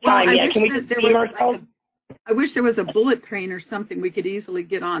time yet. Can we just beam ourselves? I wish there was a bullet train or something we could easily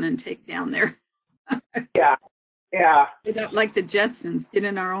get on and take down there. Yeah. Yeah. Like the Jetsons, get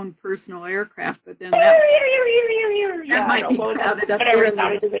in our own personal aircraft, but then that might be crowded up there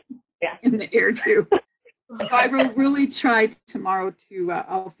in the air too. So I will really try tomorrow to,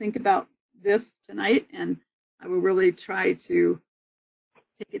 I'll think about this tonight, and I will really try to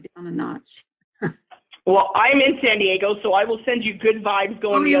take it down a notch. Well, I'm in San Diego, so I will send you good vibes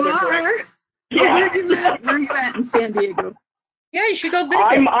going the other direction. Yeah. Where are you at in San Diego? Yeah, you should go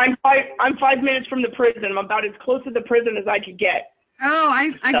visit. I'm 5 minutes from the prison. I'm about as close to the prison as I could get. Oh,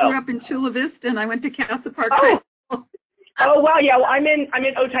 I grew up in Chula Vista, and I went to Casa Park High School. Oh wow, yeah. Well, I'm in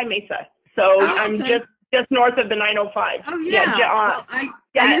Otay Mesa, so I'm just north of the 905. Oh yeah.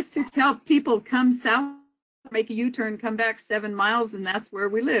 I used to tell people come south, make a U-turn, come back 7 miles, and that's where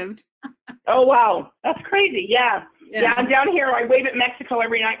we lived. Oh wow, that's crazy. Yeah. I'm down here. I wave at Mexico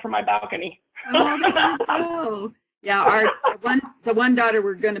every night from my balcony. Oh. Yeah, the one daughter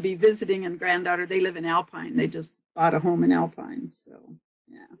we're going to be visiting and granddaughter, they live in Alpine. They just bought a home in Alpine, so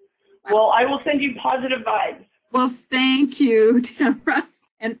yeah. Well, I will send you positive vibes. Well, thank you, Tamara.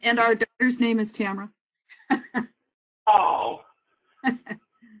 And our daughter's name is Tamara. Oh.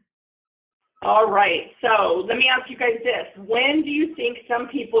 All right. So let me ask you guys this: when do you think some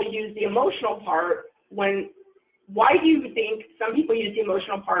people use the emotional part? Why do you think some people use the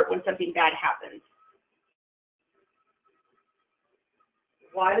emotional part when something bad happens?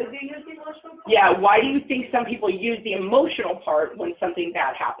 Why do they use the emotional part? Yeah, why do you think some people use the emotional part when something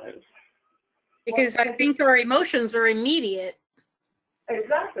bad happens? Because I think our emotions are immediate.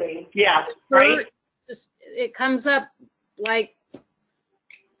 Exactly. Yeah, right? Just, it comes up like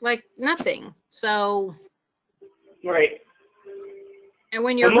nothing. So. Right. And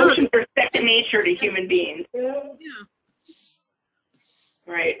when you're emotions are second nature to human beings. Yeah.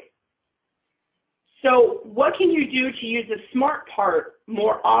 Right. So what can you do to use the smart part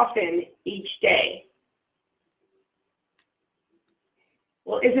more often each day?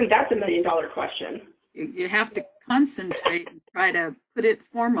 Well, isn't that the $1 million question? You have to concentrate and try to put it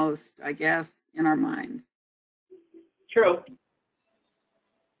foremost, I guess, in our mind. True.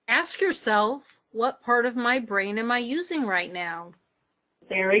 Ask yourself, what part of my brain am I using right now?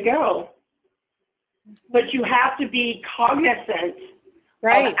 There we go. But you have to be cognizant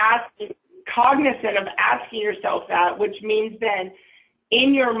right. of asking yourself that, which means then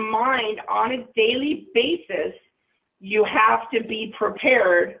in your mind on a daily basis, you have to be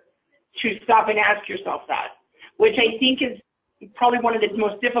prepared to stop and ask yourself that, which I think is probably one of the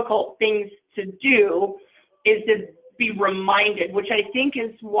most difficult things to do, is to be reminded, which I think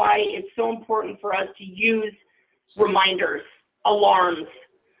is why it's so important for us to use reminders, alarms,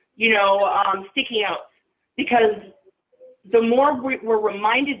 sticky notes, because the more we're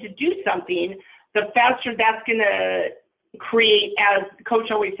reminded to do something, the faster that's going to create, as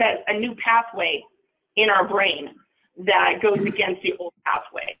Coach always says, a new pathway in our brain that goes against the old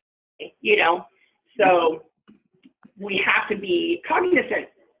pathway, So we have to be cognizant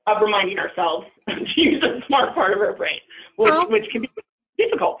of reminding ourselves to use the smart part of our brain, which can be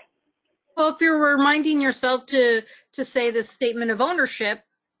difficult. Well, if you're reminding yourself to say the statement of ownership,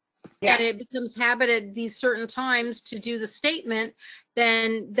 and it becomes habit at these certain times to do the statement,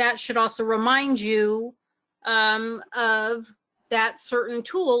 then that should also remind you of that certain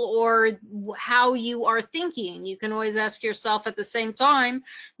tool or how you are thinking. You can always ask yourself at the same time,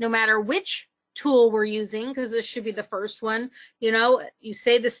 no matter which tool we're using, because this should be the first one, you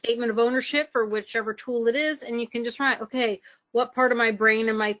say the statement of ownership for whichever tool it is, and you can just write, okay, what part of my brain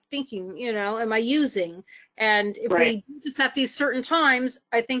am I thinking, am I using? And if we do this at these certain times,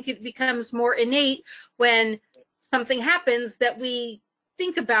 I think it becomes more innate when something happens that we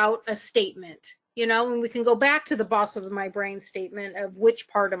think about a statement, and we can go back to the boss of my brain statement of which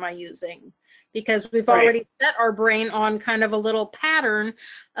part am I using, because we've already set our brain on kind of a little pattern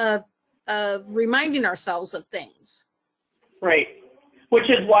of reminding ourselves of things. Right. Which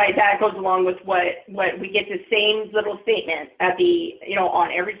is why that goes along with what we get the same little statement at the,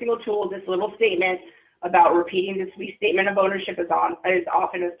 on every single tool, this little statement about repeating this statement of ownership as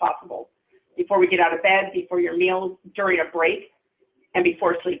often as possible. Before we get out of bed, before your meals, during a break, and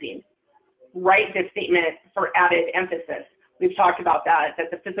before sleeping. Write this statement for added emphasis. We've talked about that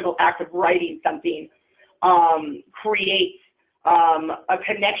the physical act of writing something creates a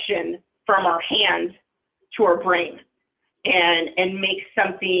connection from our hand to our brain. And makes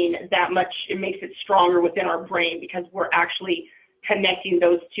something that much, it makes it stronger within our brain because we're actually connecting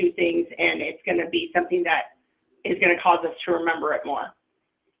those two things, and it's going to be something that is going to cause us to remember it more.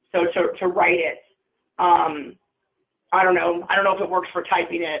 So to write it, I don't know if it works for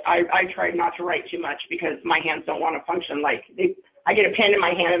typing it. I try not to write too much because my hands don't want to function I get a pen in my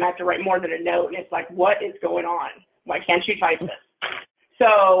hand and I have to write more than a note, and it's like, what is going on? Why can't you type this?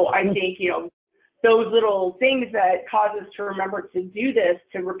 So I think, those little things that cause us to remember to do this,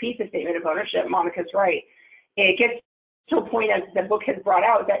 to repeat the statement of ownership, Monica's right. It gets to a point, as the book has brought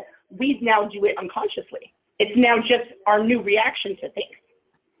out, that we now do it unconsciously. It's now just our new reaction to things.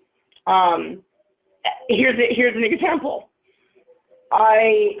 Here's an example.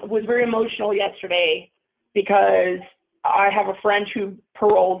 I was very emotional yesterday because I have a friend who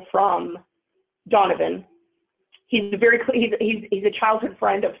paroled from Donovan. He's a childhood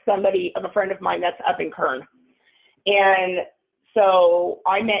friend of a friend of mine that's up in Kern. And so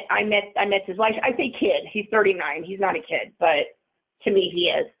I met his wife. I say kid, he's 39. He's not a kid, but to me he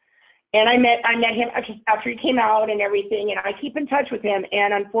is. And I met him after he came out and everything, and I keep in touch with him.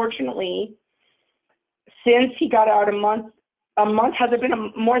 And unfortunately, since he got out a month, has it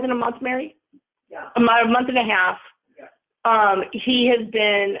been more than a month, Mary? Yeah. A month and a half. Yeah. He has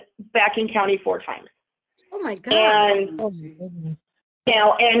been back in county 4 times. Oh my God. And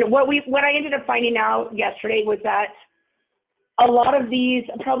and what I ended up finding out yesterday was that a lot of these,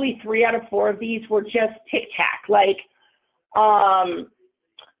 probably 3 out of 4 of these, were just tic-tac.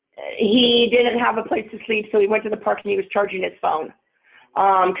 He didn't have a place to sleep, so he went to the park and he was charging his phone.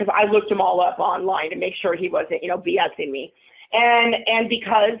 Because I looked them all up online to make sure he wasn't, BSing me. And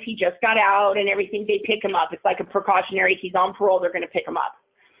because he just got out and everything, they pick him up. It's like a precautionary, he's on parole, they're going to pick him up.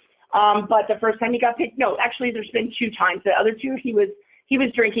 But the first time he got picked, no, actually there's been 2 times. The other 2, he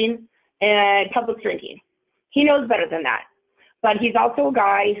was drinking and public drinking. He knows better than that. But he's also a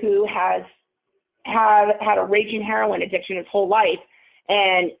guy who has had a raging heroin addiction his whole life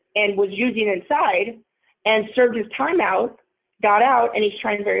and was using inside and served his time out, got out, and he's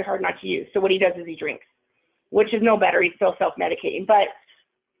trying very hard not to use. So what he does is he drinks, which is no better. He's still self-medicating. But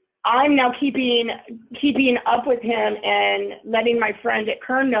I'm now keeping up with him and letting my friend at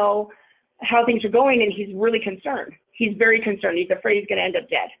Kern know how things are going, and he's really concerned. He's very concerned. He's afraid he's going to end up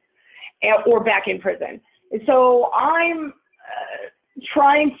dead or back in prison. And so I'm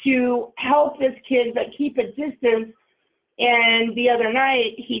trying to help this kid, but keep a distance. And the other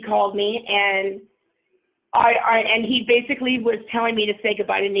night he called me, and and he basically was telling me to say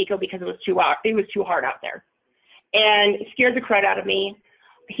goodbye to Nico because it was too hard out there, and it scared the crud out of me.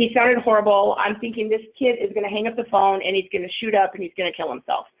 He sounded horrible. I'm thinking this kid is going to hang up the phone and he's going to shoot up and he's going to kill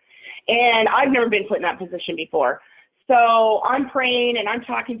himself. And I've never been put in that position before. So I'm praying and I'm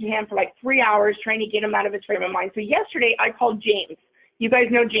talking to him for like 3 hours trying to get him out of his frame of mind. So yesterday I called James. You guys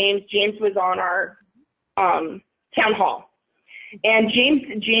know James. James was on our town hall. And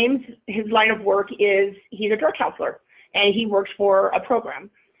James, his line of work is he's a drug counselor and he works for a program.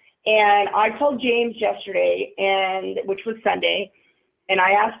 And I called James yesterday, which was Sunday. And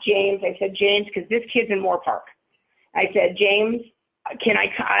I asked James, I said, James, because this kid's in Moore Park. I said, James, can I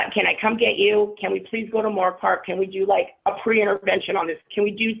come get you? Can we please go to Moore Park? Can we do like a pre-intervention on this? Can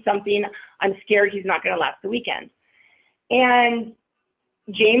we do something? I'm scared he's not going to last the weekend. And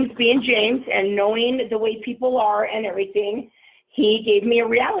James being James and knowing the way people are and everything, he gave me a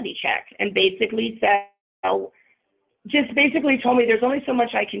reality check and basically said, just basically told me there's only so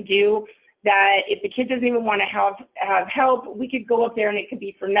much I can do, that if the kid doesn't even want to have help, we could go up there and it could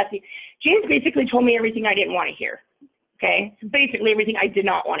be for nothing. James basically told me everything I didn't want to hear. Okay, so basically everything I did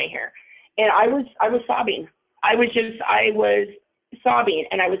not want to hear. And I was sobbing. I was sobbing,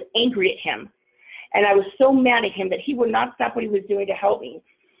 and I was angry at him. And I was so mad at him that he would not stop what he was doing to help me.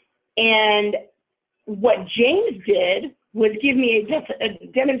 And what James did was give me a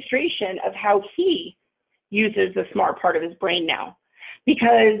demonstration of how he uses the smart part of his brain now.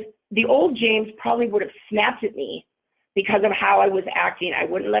 Because the old James probably would have snapped at me because of how I was acting. I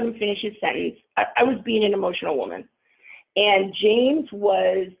wouldn't let him finish his sentence. I was being an emotional woman. And James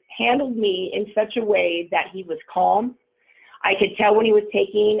handled me in such a way that he was calm. I could tell when he was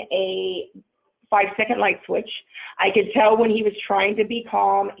taking a 5-second light switch. I could tell when he was trying to be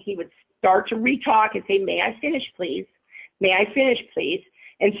calm. He would start to re-talk and say, may I finish, please? May I finish, please?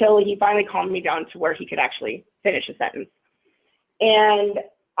 Until he finally calmed me down to where he could actually finish a sentence. And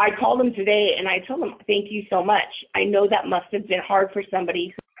I called him today and I told him, thank you so much. I know that must have been hard for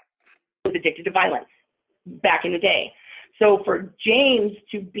somebody who was addicted to violence back in the day. So for James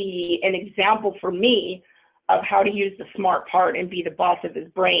to be an example for me of how to use the smart part and be the boss of his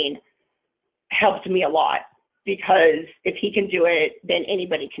brain helped me a lot, because if he can do it, then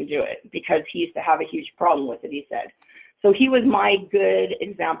anybody can do it, because he used to have a huge problem with it, he said. So he was my good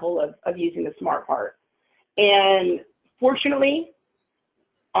example of using the smart part. And fortunately,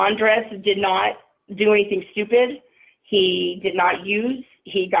 Andres did not do anything stupid. He did not use.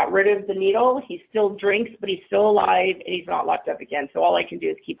 He got rid of the needle. He still drinks, but he's still alive and he's not locked up again. So all I can do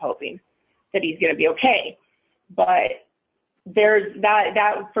is keep hoping that he's going to be okay. But there's that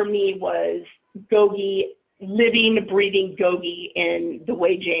for me was GOGI, living, breathing GOGI in the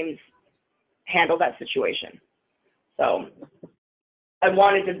way James handled that situation. So I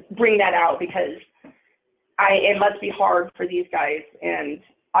wanted to bring that out because it must be hard for these guys, and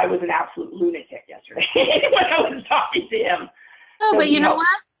I was an absolute lunatic yesterday when I was talking to him. Oh, so, but you know what?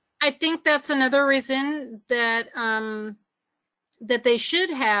 I think that's another reason that that they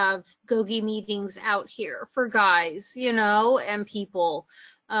should have GOGI meetings out here for guys, and people,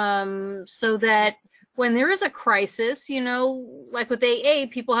 so that when there is a crisis, like with AA,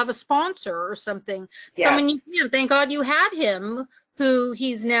 people have a sponsor or something. Yeah. Someone you can. Thank God you had him, who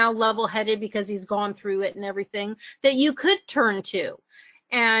he's now level-headed because he's gone through it and everything, that you could turn to.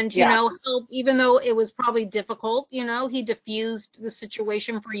 And, help, even though it was probably difficult, he diffused the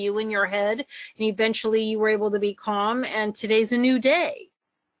situation for you in your head, and eventually you were able to be calm, and today's a new day.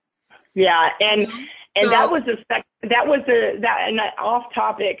 Yeah, and so, and off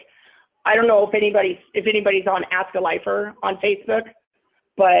topic. I don't know if anybody's on Ask a Lifer on Facebook,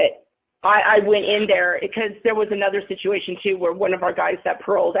 but I went in there because there was another situation too where one of our guys that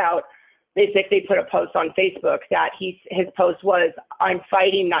paroled out basically put a post on Facebook that his post was, I'm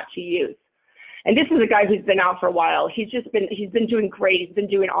fighting not to use. And this is a guy who's been out for a while. He's been doing great. He's been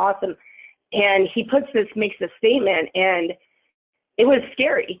doing awesome. And he makes this statement, and it was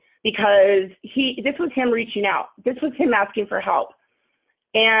scary because this was him reaching out. This was him asking for help.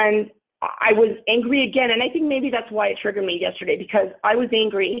 And I was angry again. And I think maybe that's why it triggered me yesterday, because I was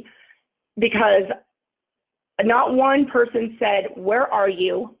angry because not one person said, "Where are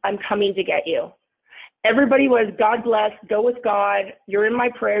you? I'm coming to get you." Everybody was, "God bless, go with God. You're in my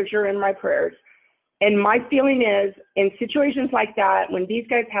prayers, you're in my prayers." And my feeling is, in situations like that, when these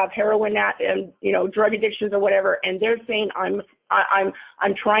guys have heroin and drug addictions or whatever, and they're saying, I'm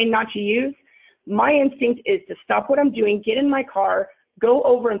trying not to use, my instinct is to stop what I'm doing, get in my car, go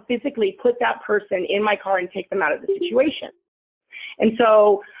over and physically put that person in my car and take them out of the situation. And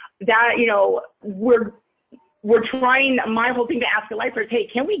so that, we're trying, my whole thing to ask the lifers, hey,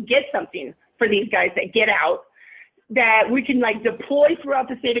 can we get something for these guys that get out that we can deploy throughout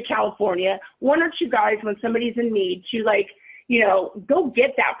the state of California, one or two guys when somebody's in need to go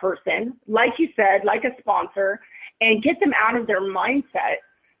get that person, like you said, like a sponsor, and get them out of their mindset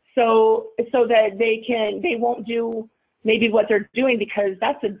so that they won't do maybe what they're doing, because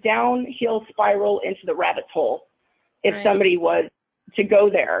that's a downhill spiral into the rabbit hole if somebody was to go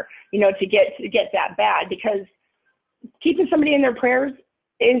there, to get that bad, because keeping somebody in their prayers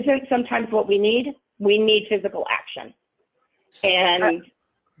isn't sometimes what we need. We need physical action. And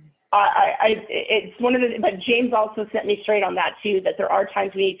it's one of the, but James also set me straight on that too, that there are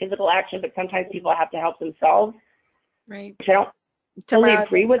times we need physical action, but sometimes people have to help themselves. Right. Which I don't totally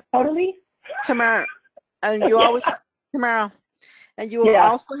agree with totally. Tamara, and you always, Tamara, and you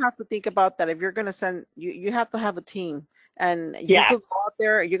also have to think about that. If you're going to send, you have to have a team, and you could go out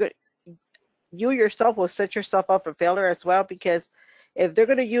there, you yourself will set yourself up for failure as well, because if they're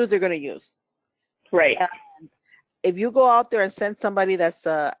going to use, they're going to use. Right. And if you go out there and send somebody that's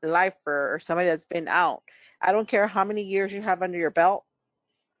a lifer or somebody that's been out, I don't care how many years you have under your belt,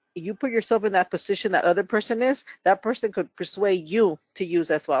 you put yourself in that position that other person is, that person could persuade you to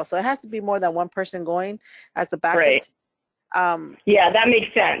use as well. So it has to be more than one person going as a backup. Right. Yeah, that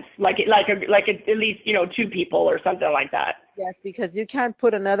makes sense. Like at least, two people or something like that. Yes, because you can't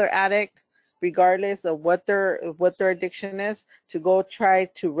put another addict, regardless of what their addiction is, to go try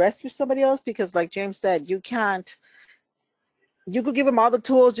to rescue somebody else, because like James said, you can't. You could give them all the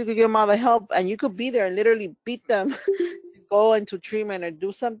tools, you could give them all the help, and you could be there and literally beat them to go into treatment or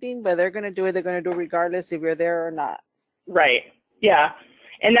do something, but they're going to do it. They're going to do it regardless if you're there or not. Right. Yeah.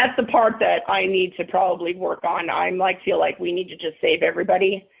 And that's the part that I need to probably work on. Feel like we need to just save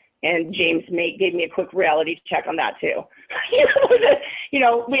everybody. And James gave me a quick reality check on that too.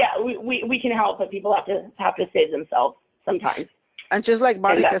 We can help, but people have to save themselves sometimes. And just like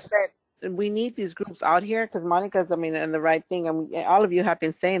Monica said, we need these groups out here, because Monica's, in the right thing. And all of you have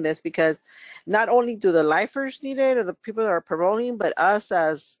been saying this, because not only do the lifers need it or the people that are paroling, but us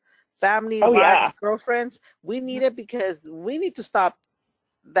as family, wives, girlfriends, we need it, because we need to stop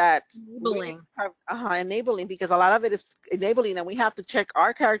that enabling, because a lot of it is enabling, and we have to check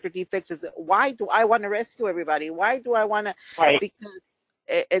our character defects. Is why do I want to rescue everybody? Why do I want to? Because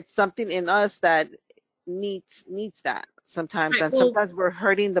it's something in us that needs that sometimes, and sometimes we're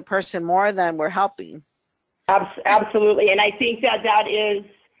hurting the person more than we're helping. Absolutely. And I think that is,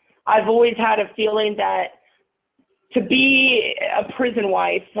 I've always had a feeling that to be a prison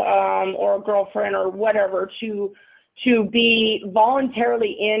wife or a girlfriend or whatever, to be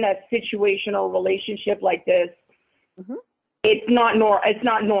voluntarily in a situational relationship like this, it's not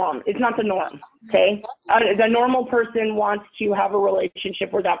the norm. Okay. The normal person wants to have a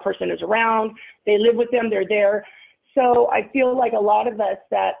relationship where that person is around, they live with them, they're there. So I feel like a lot of us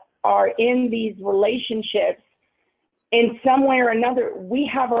that are in these relationships, in some way or another, we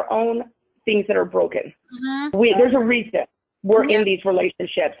have our own things that are broken. There's a reason we're in these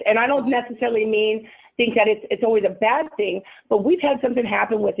relationships. And I don't necessarily think that it's always a bad thing, but we've had something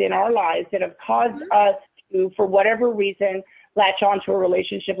happen within our lives that have caused us to, for whatever reason, latch onto a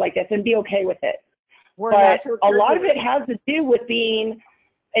relationship like this and be okay with it. But a lot of it has to do with being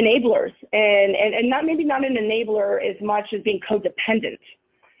enablers, and not an enabler as much as being codependent.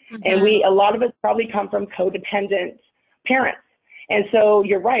 And a lot of us probably come from codependent parents. And so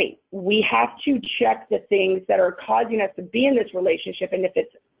you're right, we have to check the things that are causing us to be in this relationship, and if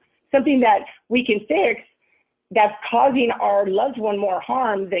it's something that we can fix that's causing our loved one more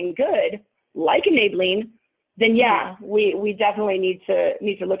harm than good, like enabling, then we definitely need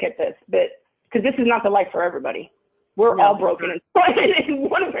to look at this. But because this is not the life for everybody. We're all broken and trying in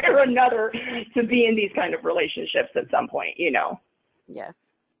one way or another to be in these kind of relationships at some point, Yes,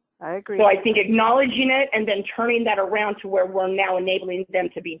 I agree. So I think acknowledging it and then turning that around to where we're now enabling them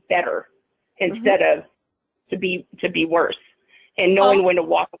to be better instead of to be worse, and knowing when to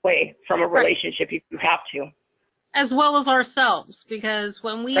walk away from a relationship if you have to. As well as ourselves, because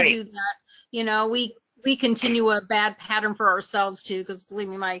when we do that, you know, we continue a bad pattern for ourselves too, because believe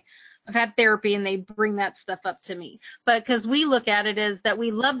me, I've had therapy and they bring that stuff up to me. But because we look at it as that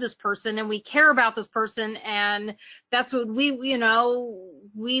we love this person and we care about this person, and that's what we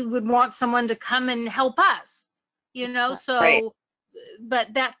would want someone to come and help us, you know. So,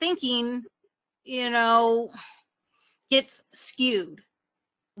 but that thinking, you know, gets skewed.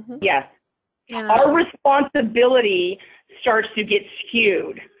 Yes. You know? Our responsibility starts to get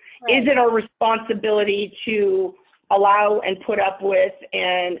skewed. Is it our responsibility to allow and put up with,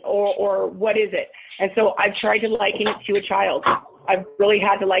 or what is it? And so I've tried to liken it to a child. I've really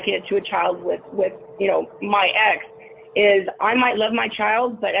had to liken it to a child with you know, my ex. Is I might love my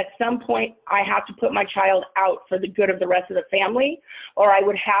child, but at some point I have to put my child out for the good of the rest of the family, or I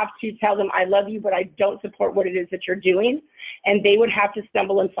would have to tell them I love you, but I don't support what it is that you're doing, and they would have to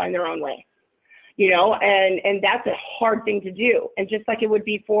stumble and find their own way, you know, and that's a hard thing to do. And just like it would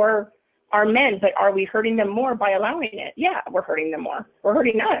be for our men, but are we hurting them more by allowing it? Yeah, we're hurting them more. We're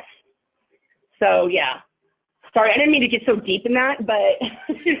hurting us. So yeah, sorry, I didn't mean to get so deep in that,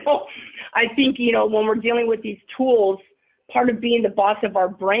 but you know, I think, you know, when we're dealing with these tools, part of being the boss of our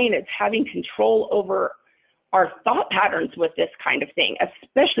brain is having control over our thought patterns with this kind of thing,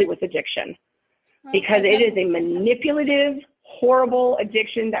 especially with addiction, because it is a manipulative, horrible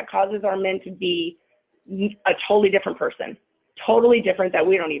addiction that causes our men to be a totally different person, totally different, that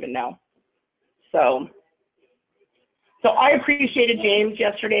we don't even know. So I appreciated James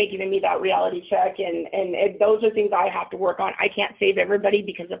yesterday giving me that reality check, and those are things I have to work on. I can't save everybody,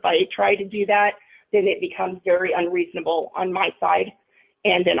 because if I try to do that, then it becomes very unreasonable on my side,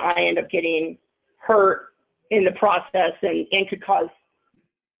 and then I end up getting hurt in the process and could cause,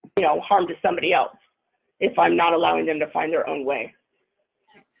 you know, harm to somebody else if I'm not allowing them to find their own way.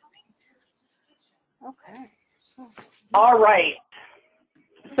 Okay. All right.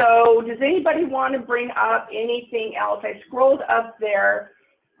 So does anybody want to bring up anything else? I scrolled up there.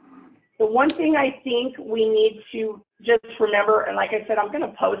 The one thing I think we need to just remember, and like I said, I'm going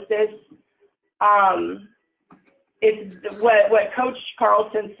to post this, is what Coach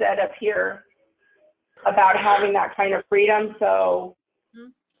Carlson said up here about having that kind of freedom. So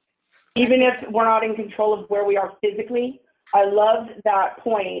even if we're not in control of where we are physically, I loved that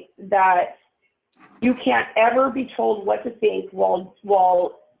point that you can't ever be told what to think while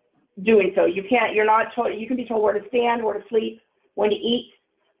doing so. You can be told where to stand, where to sleep, when to eat,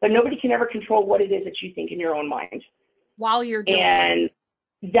 but nobody can ever control what it is that you think in your own mind. While you're doing and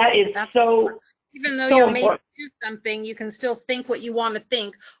that is so, even though so you're made to important. do something, you can still think what you want to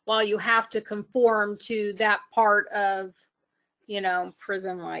think while you have to conform to that part of, you know,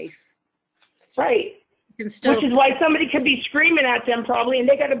 prison life. Right. You can still, which is why somebody could be screaming at them probably, and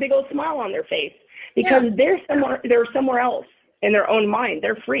they got a big old smile on their face, because they're somewhere else in their own mind.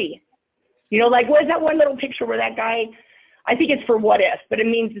 They're free. You know, like, what is that one little picture where that guy, I think it's for What If, but it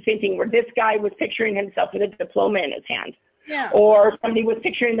means the same thing, where this guy was picturing himself with a diploma in his hand. Yeah. Or somebody was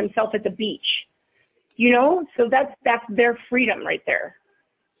picturing themselves at the beach. You know, so that's their freedom right there.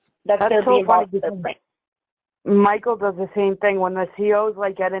 That's their so being funny, boss of their brain. Michael does the same thing. When the COs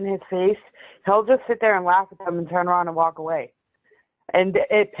like get in his face, he'll just sit there and laugh at them and turn around and walk away. And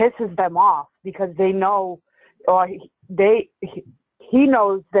it pisses them off, because they know, or he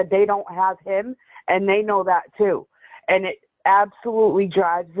knows that they don't have him, and they know that too. And it absolutely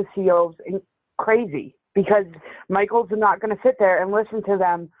drives the COs crazy, because Michael's not going to sit there and listen to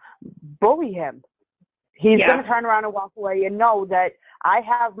them bully him. He's going to turn around and walk away and know that I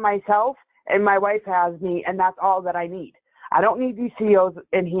have myself and my wife has me, and that's all that I need. I don't need these COs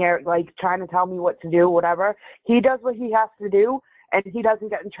in here like trying to tell me what to do, whatever. He does what he has to do, and he doesn't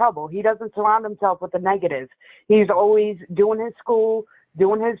get in trouble. He doesn't surround himself with the negatives. He's always doing his school,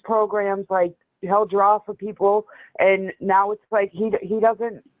 doing his programs, like he'll draw for people, and now it's like he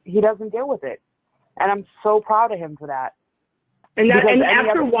doesn't deal with it. And I'm so proud of him for that. And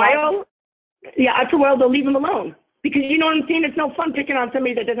after a while, they'll leave him alone, because you know what I'm saying? It's no fun picking on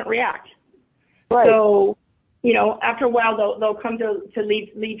somebody that doesn't react. Right. So, you know, after a while they'll come to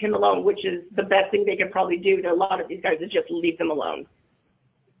leave him alone, which is the best thing they could probably do to a lot of these guys, is just leave them alone.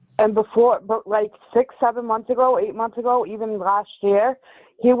 And before, but like 6, 7 months ago, 8 months ago, even last year,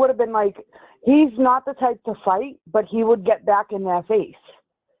 he would have been like, he's not the type to fight, but he would get back in their face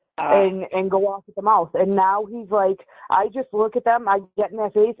and go off at the mouth. And now he's like, I just look at them, I get in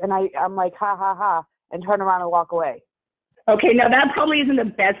their face, and I'm like, ha, ha, ha, and turn around and walk away. Okay, now that probably isn't the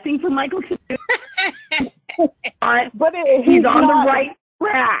best thing for Michael to do. But But he's on the right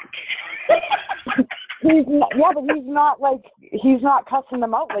track. Yeah, but he's not cussing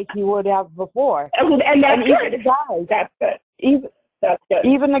them out like he would have before. And that's good. Even the guys, that's good. That's good.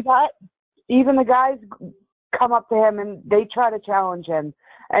 Even the guys come up to him and they try to challenge him,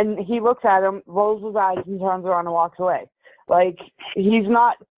 and he looks at him, rolls his eyes, and turns around and walks away. Like, he's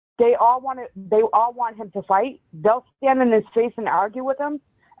not. They all want him to fight. They'll stand in his face and argue with him,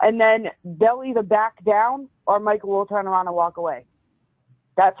 and then they'll either back down or Michael will turn around and walk away.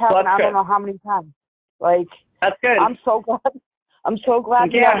 That's happened. I don't know how many times. Like, that's good. I'm so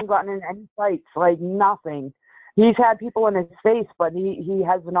glad he hasn't gotten in any fights. Like, nothing. He's had people in his face, but he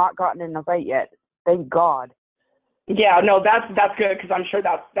has not gotten in a fight yet. Thank God. Yeah, no, that's good, because I'm sure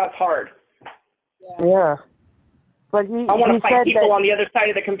that's hard. Yeah. But I want to fight people on the other side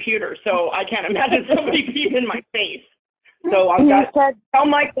of the computer, so I can't imagine somebody being in my face. So tell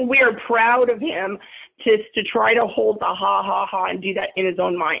Michael we are proud of him to try to hold the ha and do that in his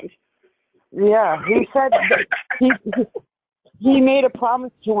own mind. Yeah, he said that he made a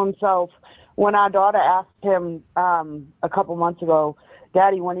promise to himself when our daughter asked him a couple months ago,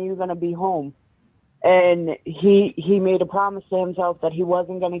 Daddy, when are you going to be home? And he made a promise to himself that he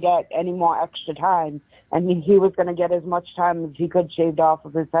wasn't going to get any more extra time, and he was going to get as much time as he could shaved off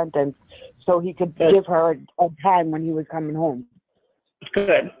of his sentence so he could give her a time when he was coming home.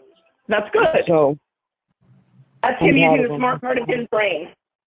 Good. That's good. So that's him using the smart part of his brain.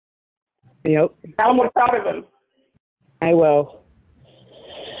 Yep. I'm more proud of him. I will.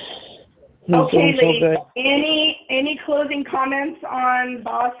 Okay, ladies. Any closing comments on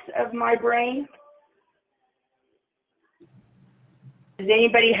Boss of My Brain? Does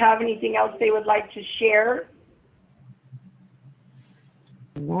anybody have anything else they would like to share?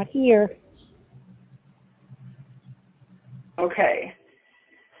 Not here. Okay.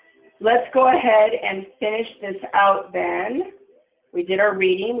 Let's go ahead and finish this out then. We did our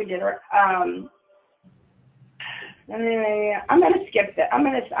reading. We did our, I'm going to skip that. I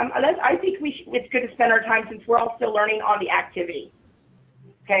think it's good to spend our time, since we're all still learning, on the activity.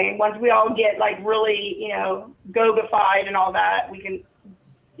 Okay, once we all get like really, Gogified and all that, we can,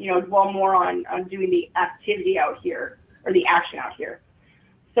 dwell more on doing the activity out here, or the action out here.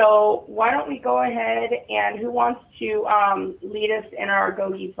 So why don't we go ahead, and who wants to lead us in our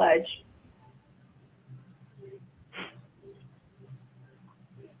GOGI pledge?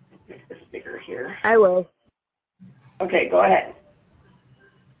 Make this bigger here. I will. Okay, go ahead.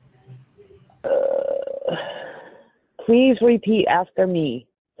 Please repeat after me.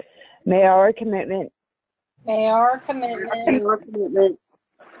 May our commitment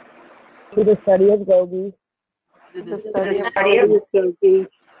to the study of GOGI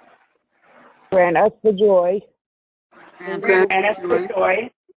grant us the joy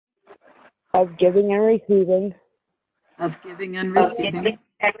of giving and receiving,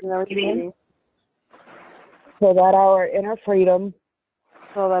 so that our inner freedom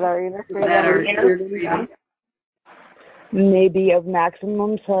may be of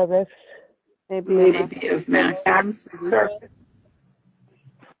maximum service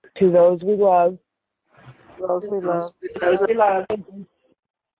to those we love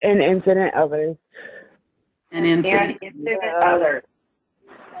and infinite others.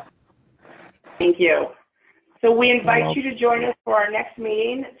 Thank you. So we invite you to join us for our next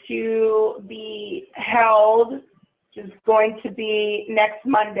meeting, to be held, which is going to be next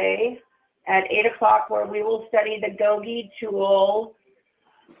Monday at 8 o'clock, where we will study the GOGI tool,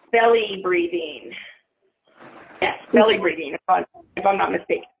 belly breathing. Yes, belly breathing, if I'm not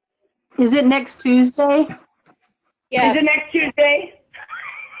mistaken. Is it next Tuesday? Yes. Is it next Tuesday?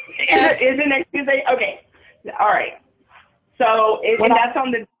 Yes. Is it next Tuesday? Okay. All right. So that's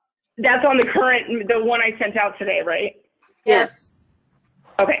on the current, the one I sent out today, right? Yes.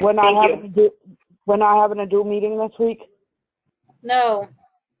 Okay. We're not having a dual meeting this week? No.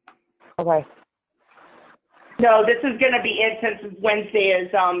 Okay. No, this is going to be it, since Wednesday is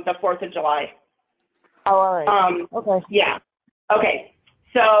the 4th of July. Oh, all right. Okay. Yeah. Okay.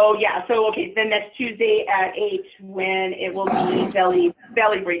 So, okay, then next Tuesday at 8, when it will be belly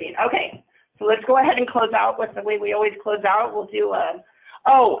breathing. Okay. So let's go ahead and close out with the way we always close out. We'll do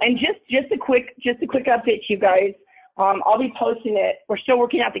and just a quick update to you guys. I'll be posting it. We're still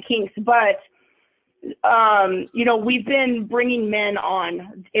working out the kinks, but we've been bringing men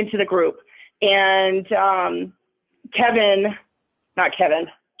on into the group, and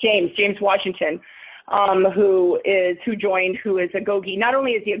James Washington, who joined, who is a GOGI. Not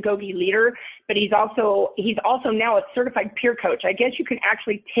only is he a GOGI leader, but he's also now a certified peer coach. I guess you can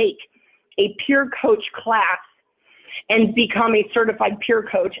actually take a peer coach class and become a certified peer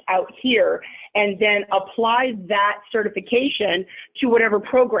coach out here, and then apply that certification to whatever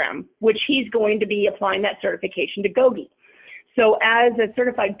program, which he's going to be applying that certification to GOGI. So as a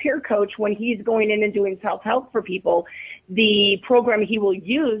certified peer coach, when he's going in and doing self-help for people, the program he will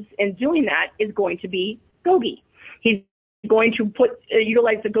use in doing that is going to be GOGI. He's going to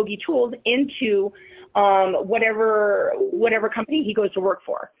utilize the GOGI tools into whatever company he goes to work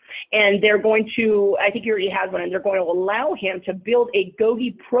for. And they're going to, I think he already has one, and they're going to allow him to build a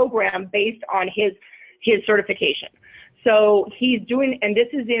GOGI program based on his certification. So he's doing, and this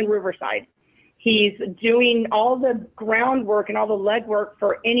is in Riverside, he's doing all the groundwork and all the legwork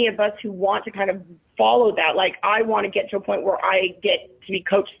for any of us who want to kind of follow that. Like, I want to get to a point where I get to be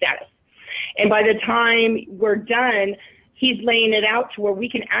coach status. And by the time we're done, he's laying it out to where we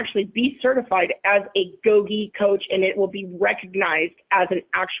can actually be certified as a GOGI coach, and it will be recognized as an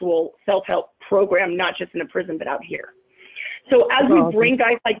actual self-help program, not just in a prison, but out here. So as we bring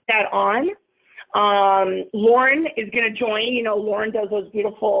guys like that on, Lauren is going to join. You know, Lauren does those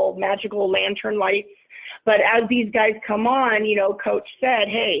beautiful magical lantern lights. But as these guys come on, you know, Coach said,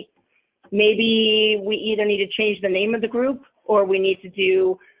 hey, maybe we either need to change the name of the group, or we need to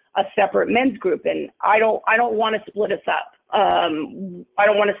do a separate men's group. And I don't want to split us up. I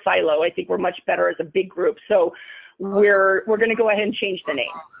don't want to silo. I think we're much better as a big group. So we're going to go ahead and change the name,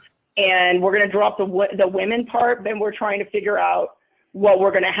 and we're going to drop the women part. Then we're trying to figure out what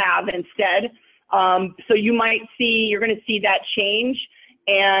we're going to have instead. So you're going to see that change,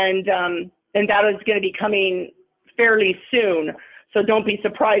 and that is going to be coming fairly soon. So don't be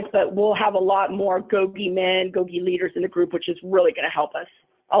surprised, but we'll have a lot more GOGI men, GOGI leaders in the group, which is really going to help us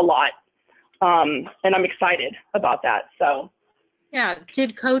a lot. And I'm excited about that. So. Yeah.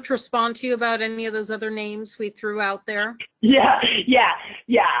 Did Coach respond to you about any of those other names we threw out there? Yeah.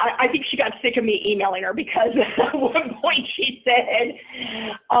 I think she got sick of me emailing her, because at one point she said,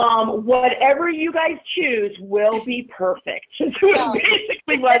 whatever you guys choose will be perfect. So it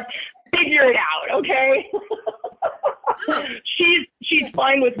basically was, figure it out, okay? She's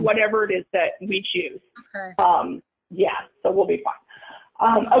fine with whatever it is that we choose. Okay. Yeah, so we'll be fine.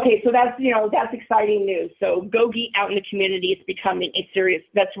 Okay, so that's exciting news. So GOGI out in the community is becoming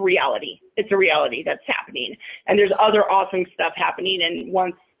that's reality. It's a reality that's happening. And there's other awesome stuff happening. And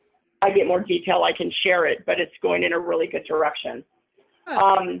once I get more detail, I can share it, but it's going in a really good direction.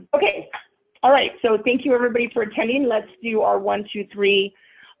 Okay, all right, so thank you everybody for attending. Let's do our 1, 2, 3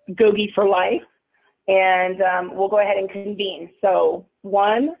 GOGI for life. And we'll go ahead and convene. So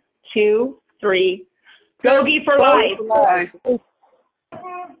 1, 2, 3, GOGI for life.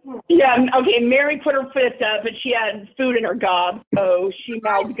 Yeah, okay, Mary put her fist up, but she had food in her gob, so she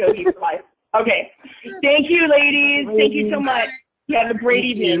mouthed GOGI for life. Okay, thank you, ladies. Thank you so much. You have a great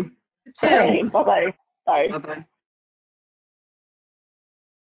evening. You too. Bye-bye. Bye. Bye-bye.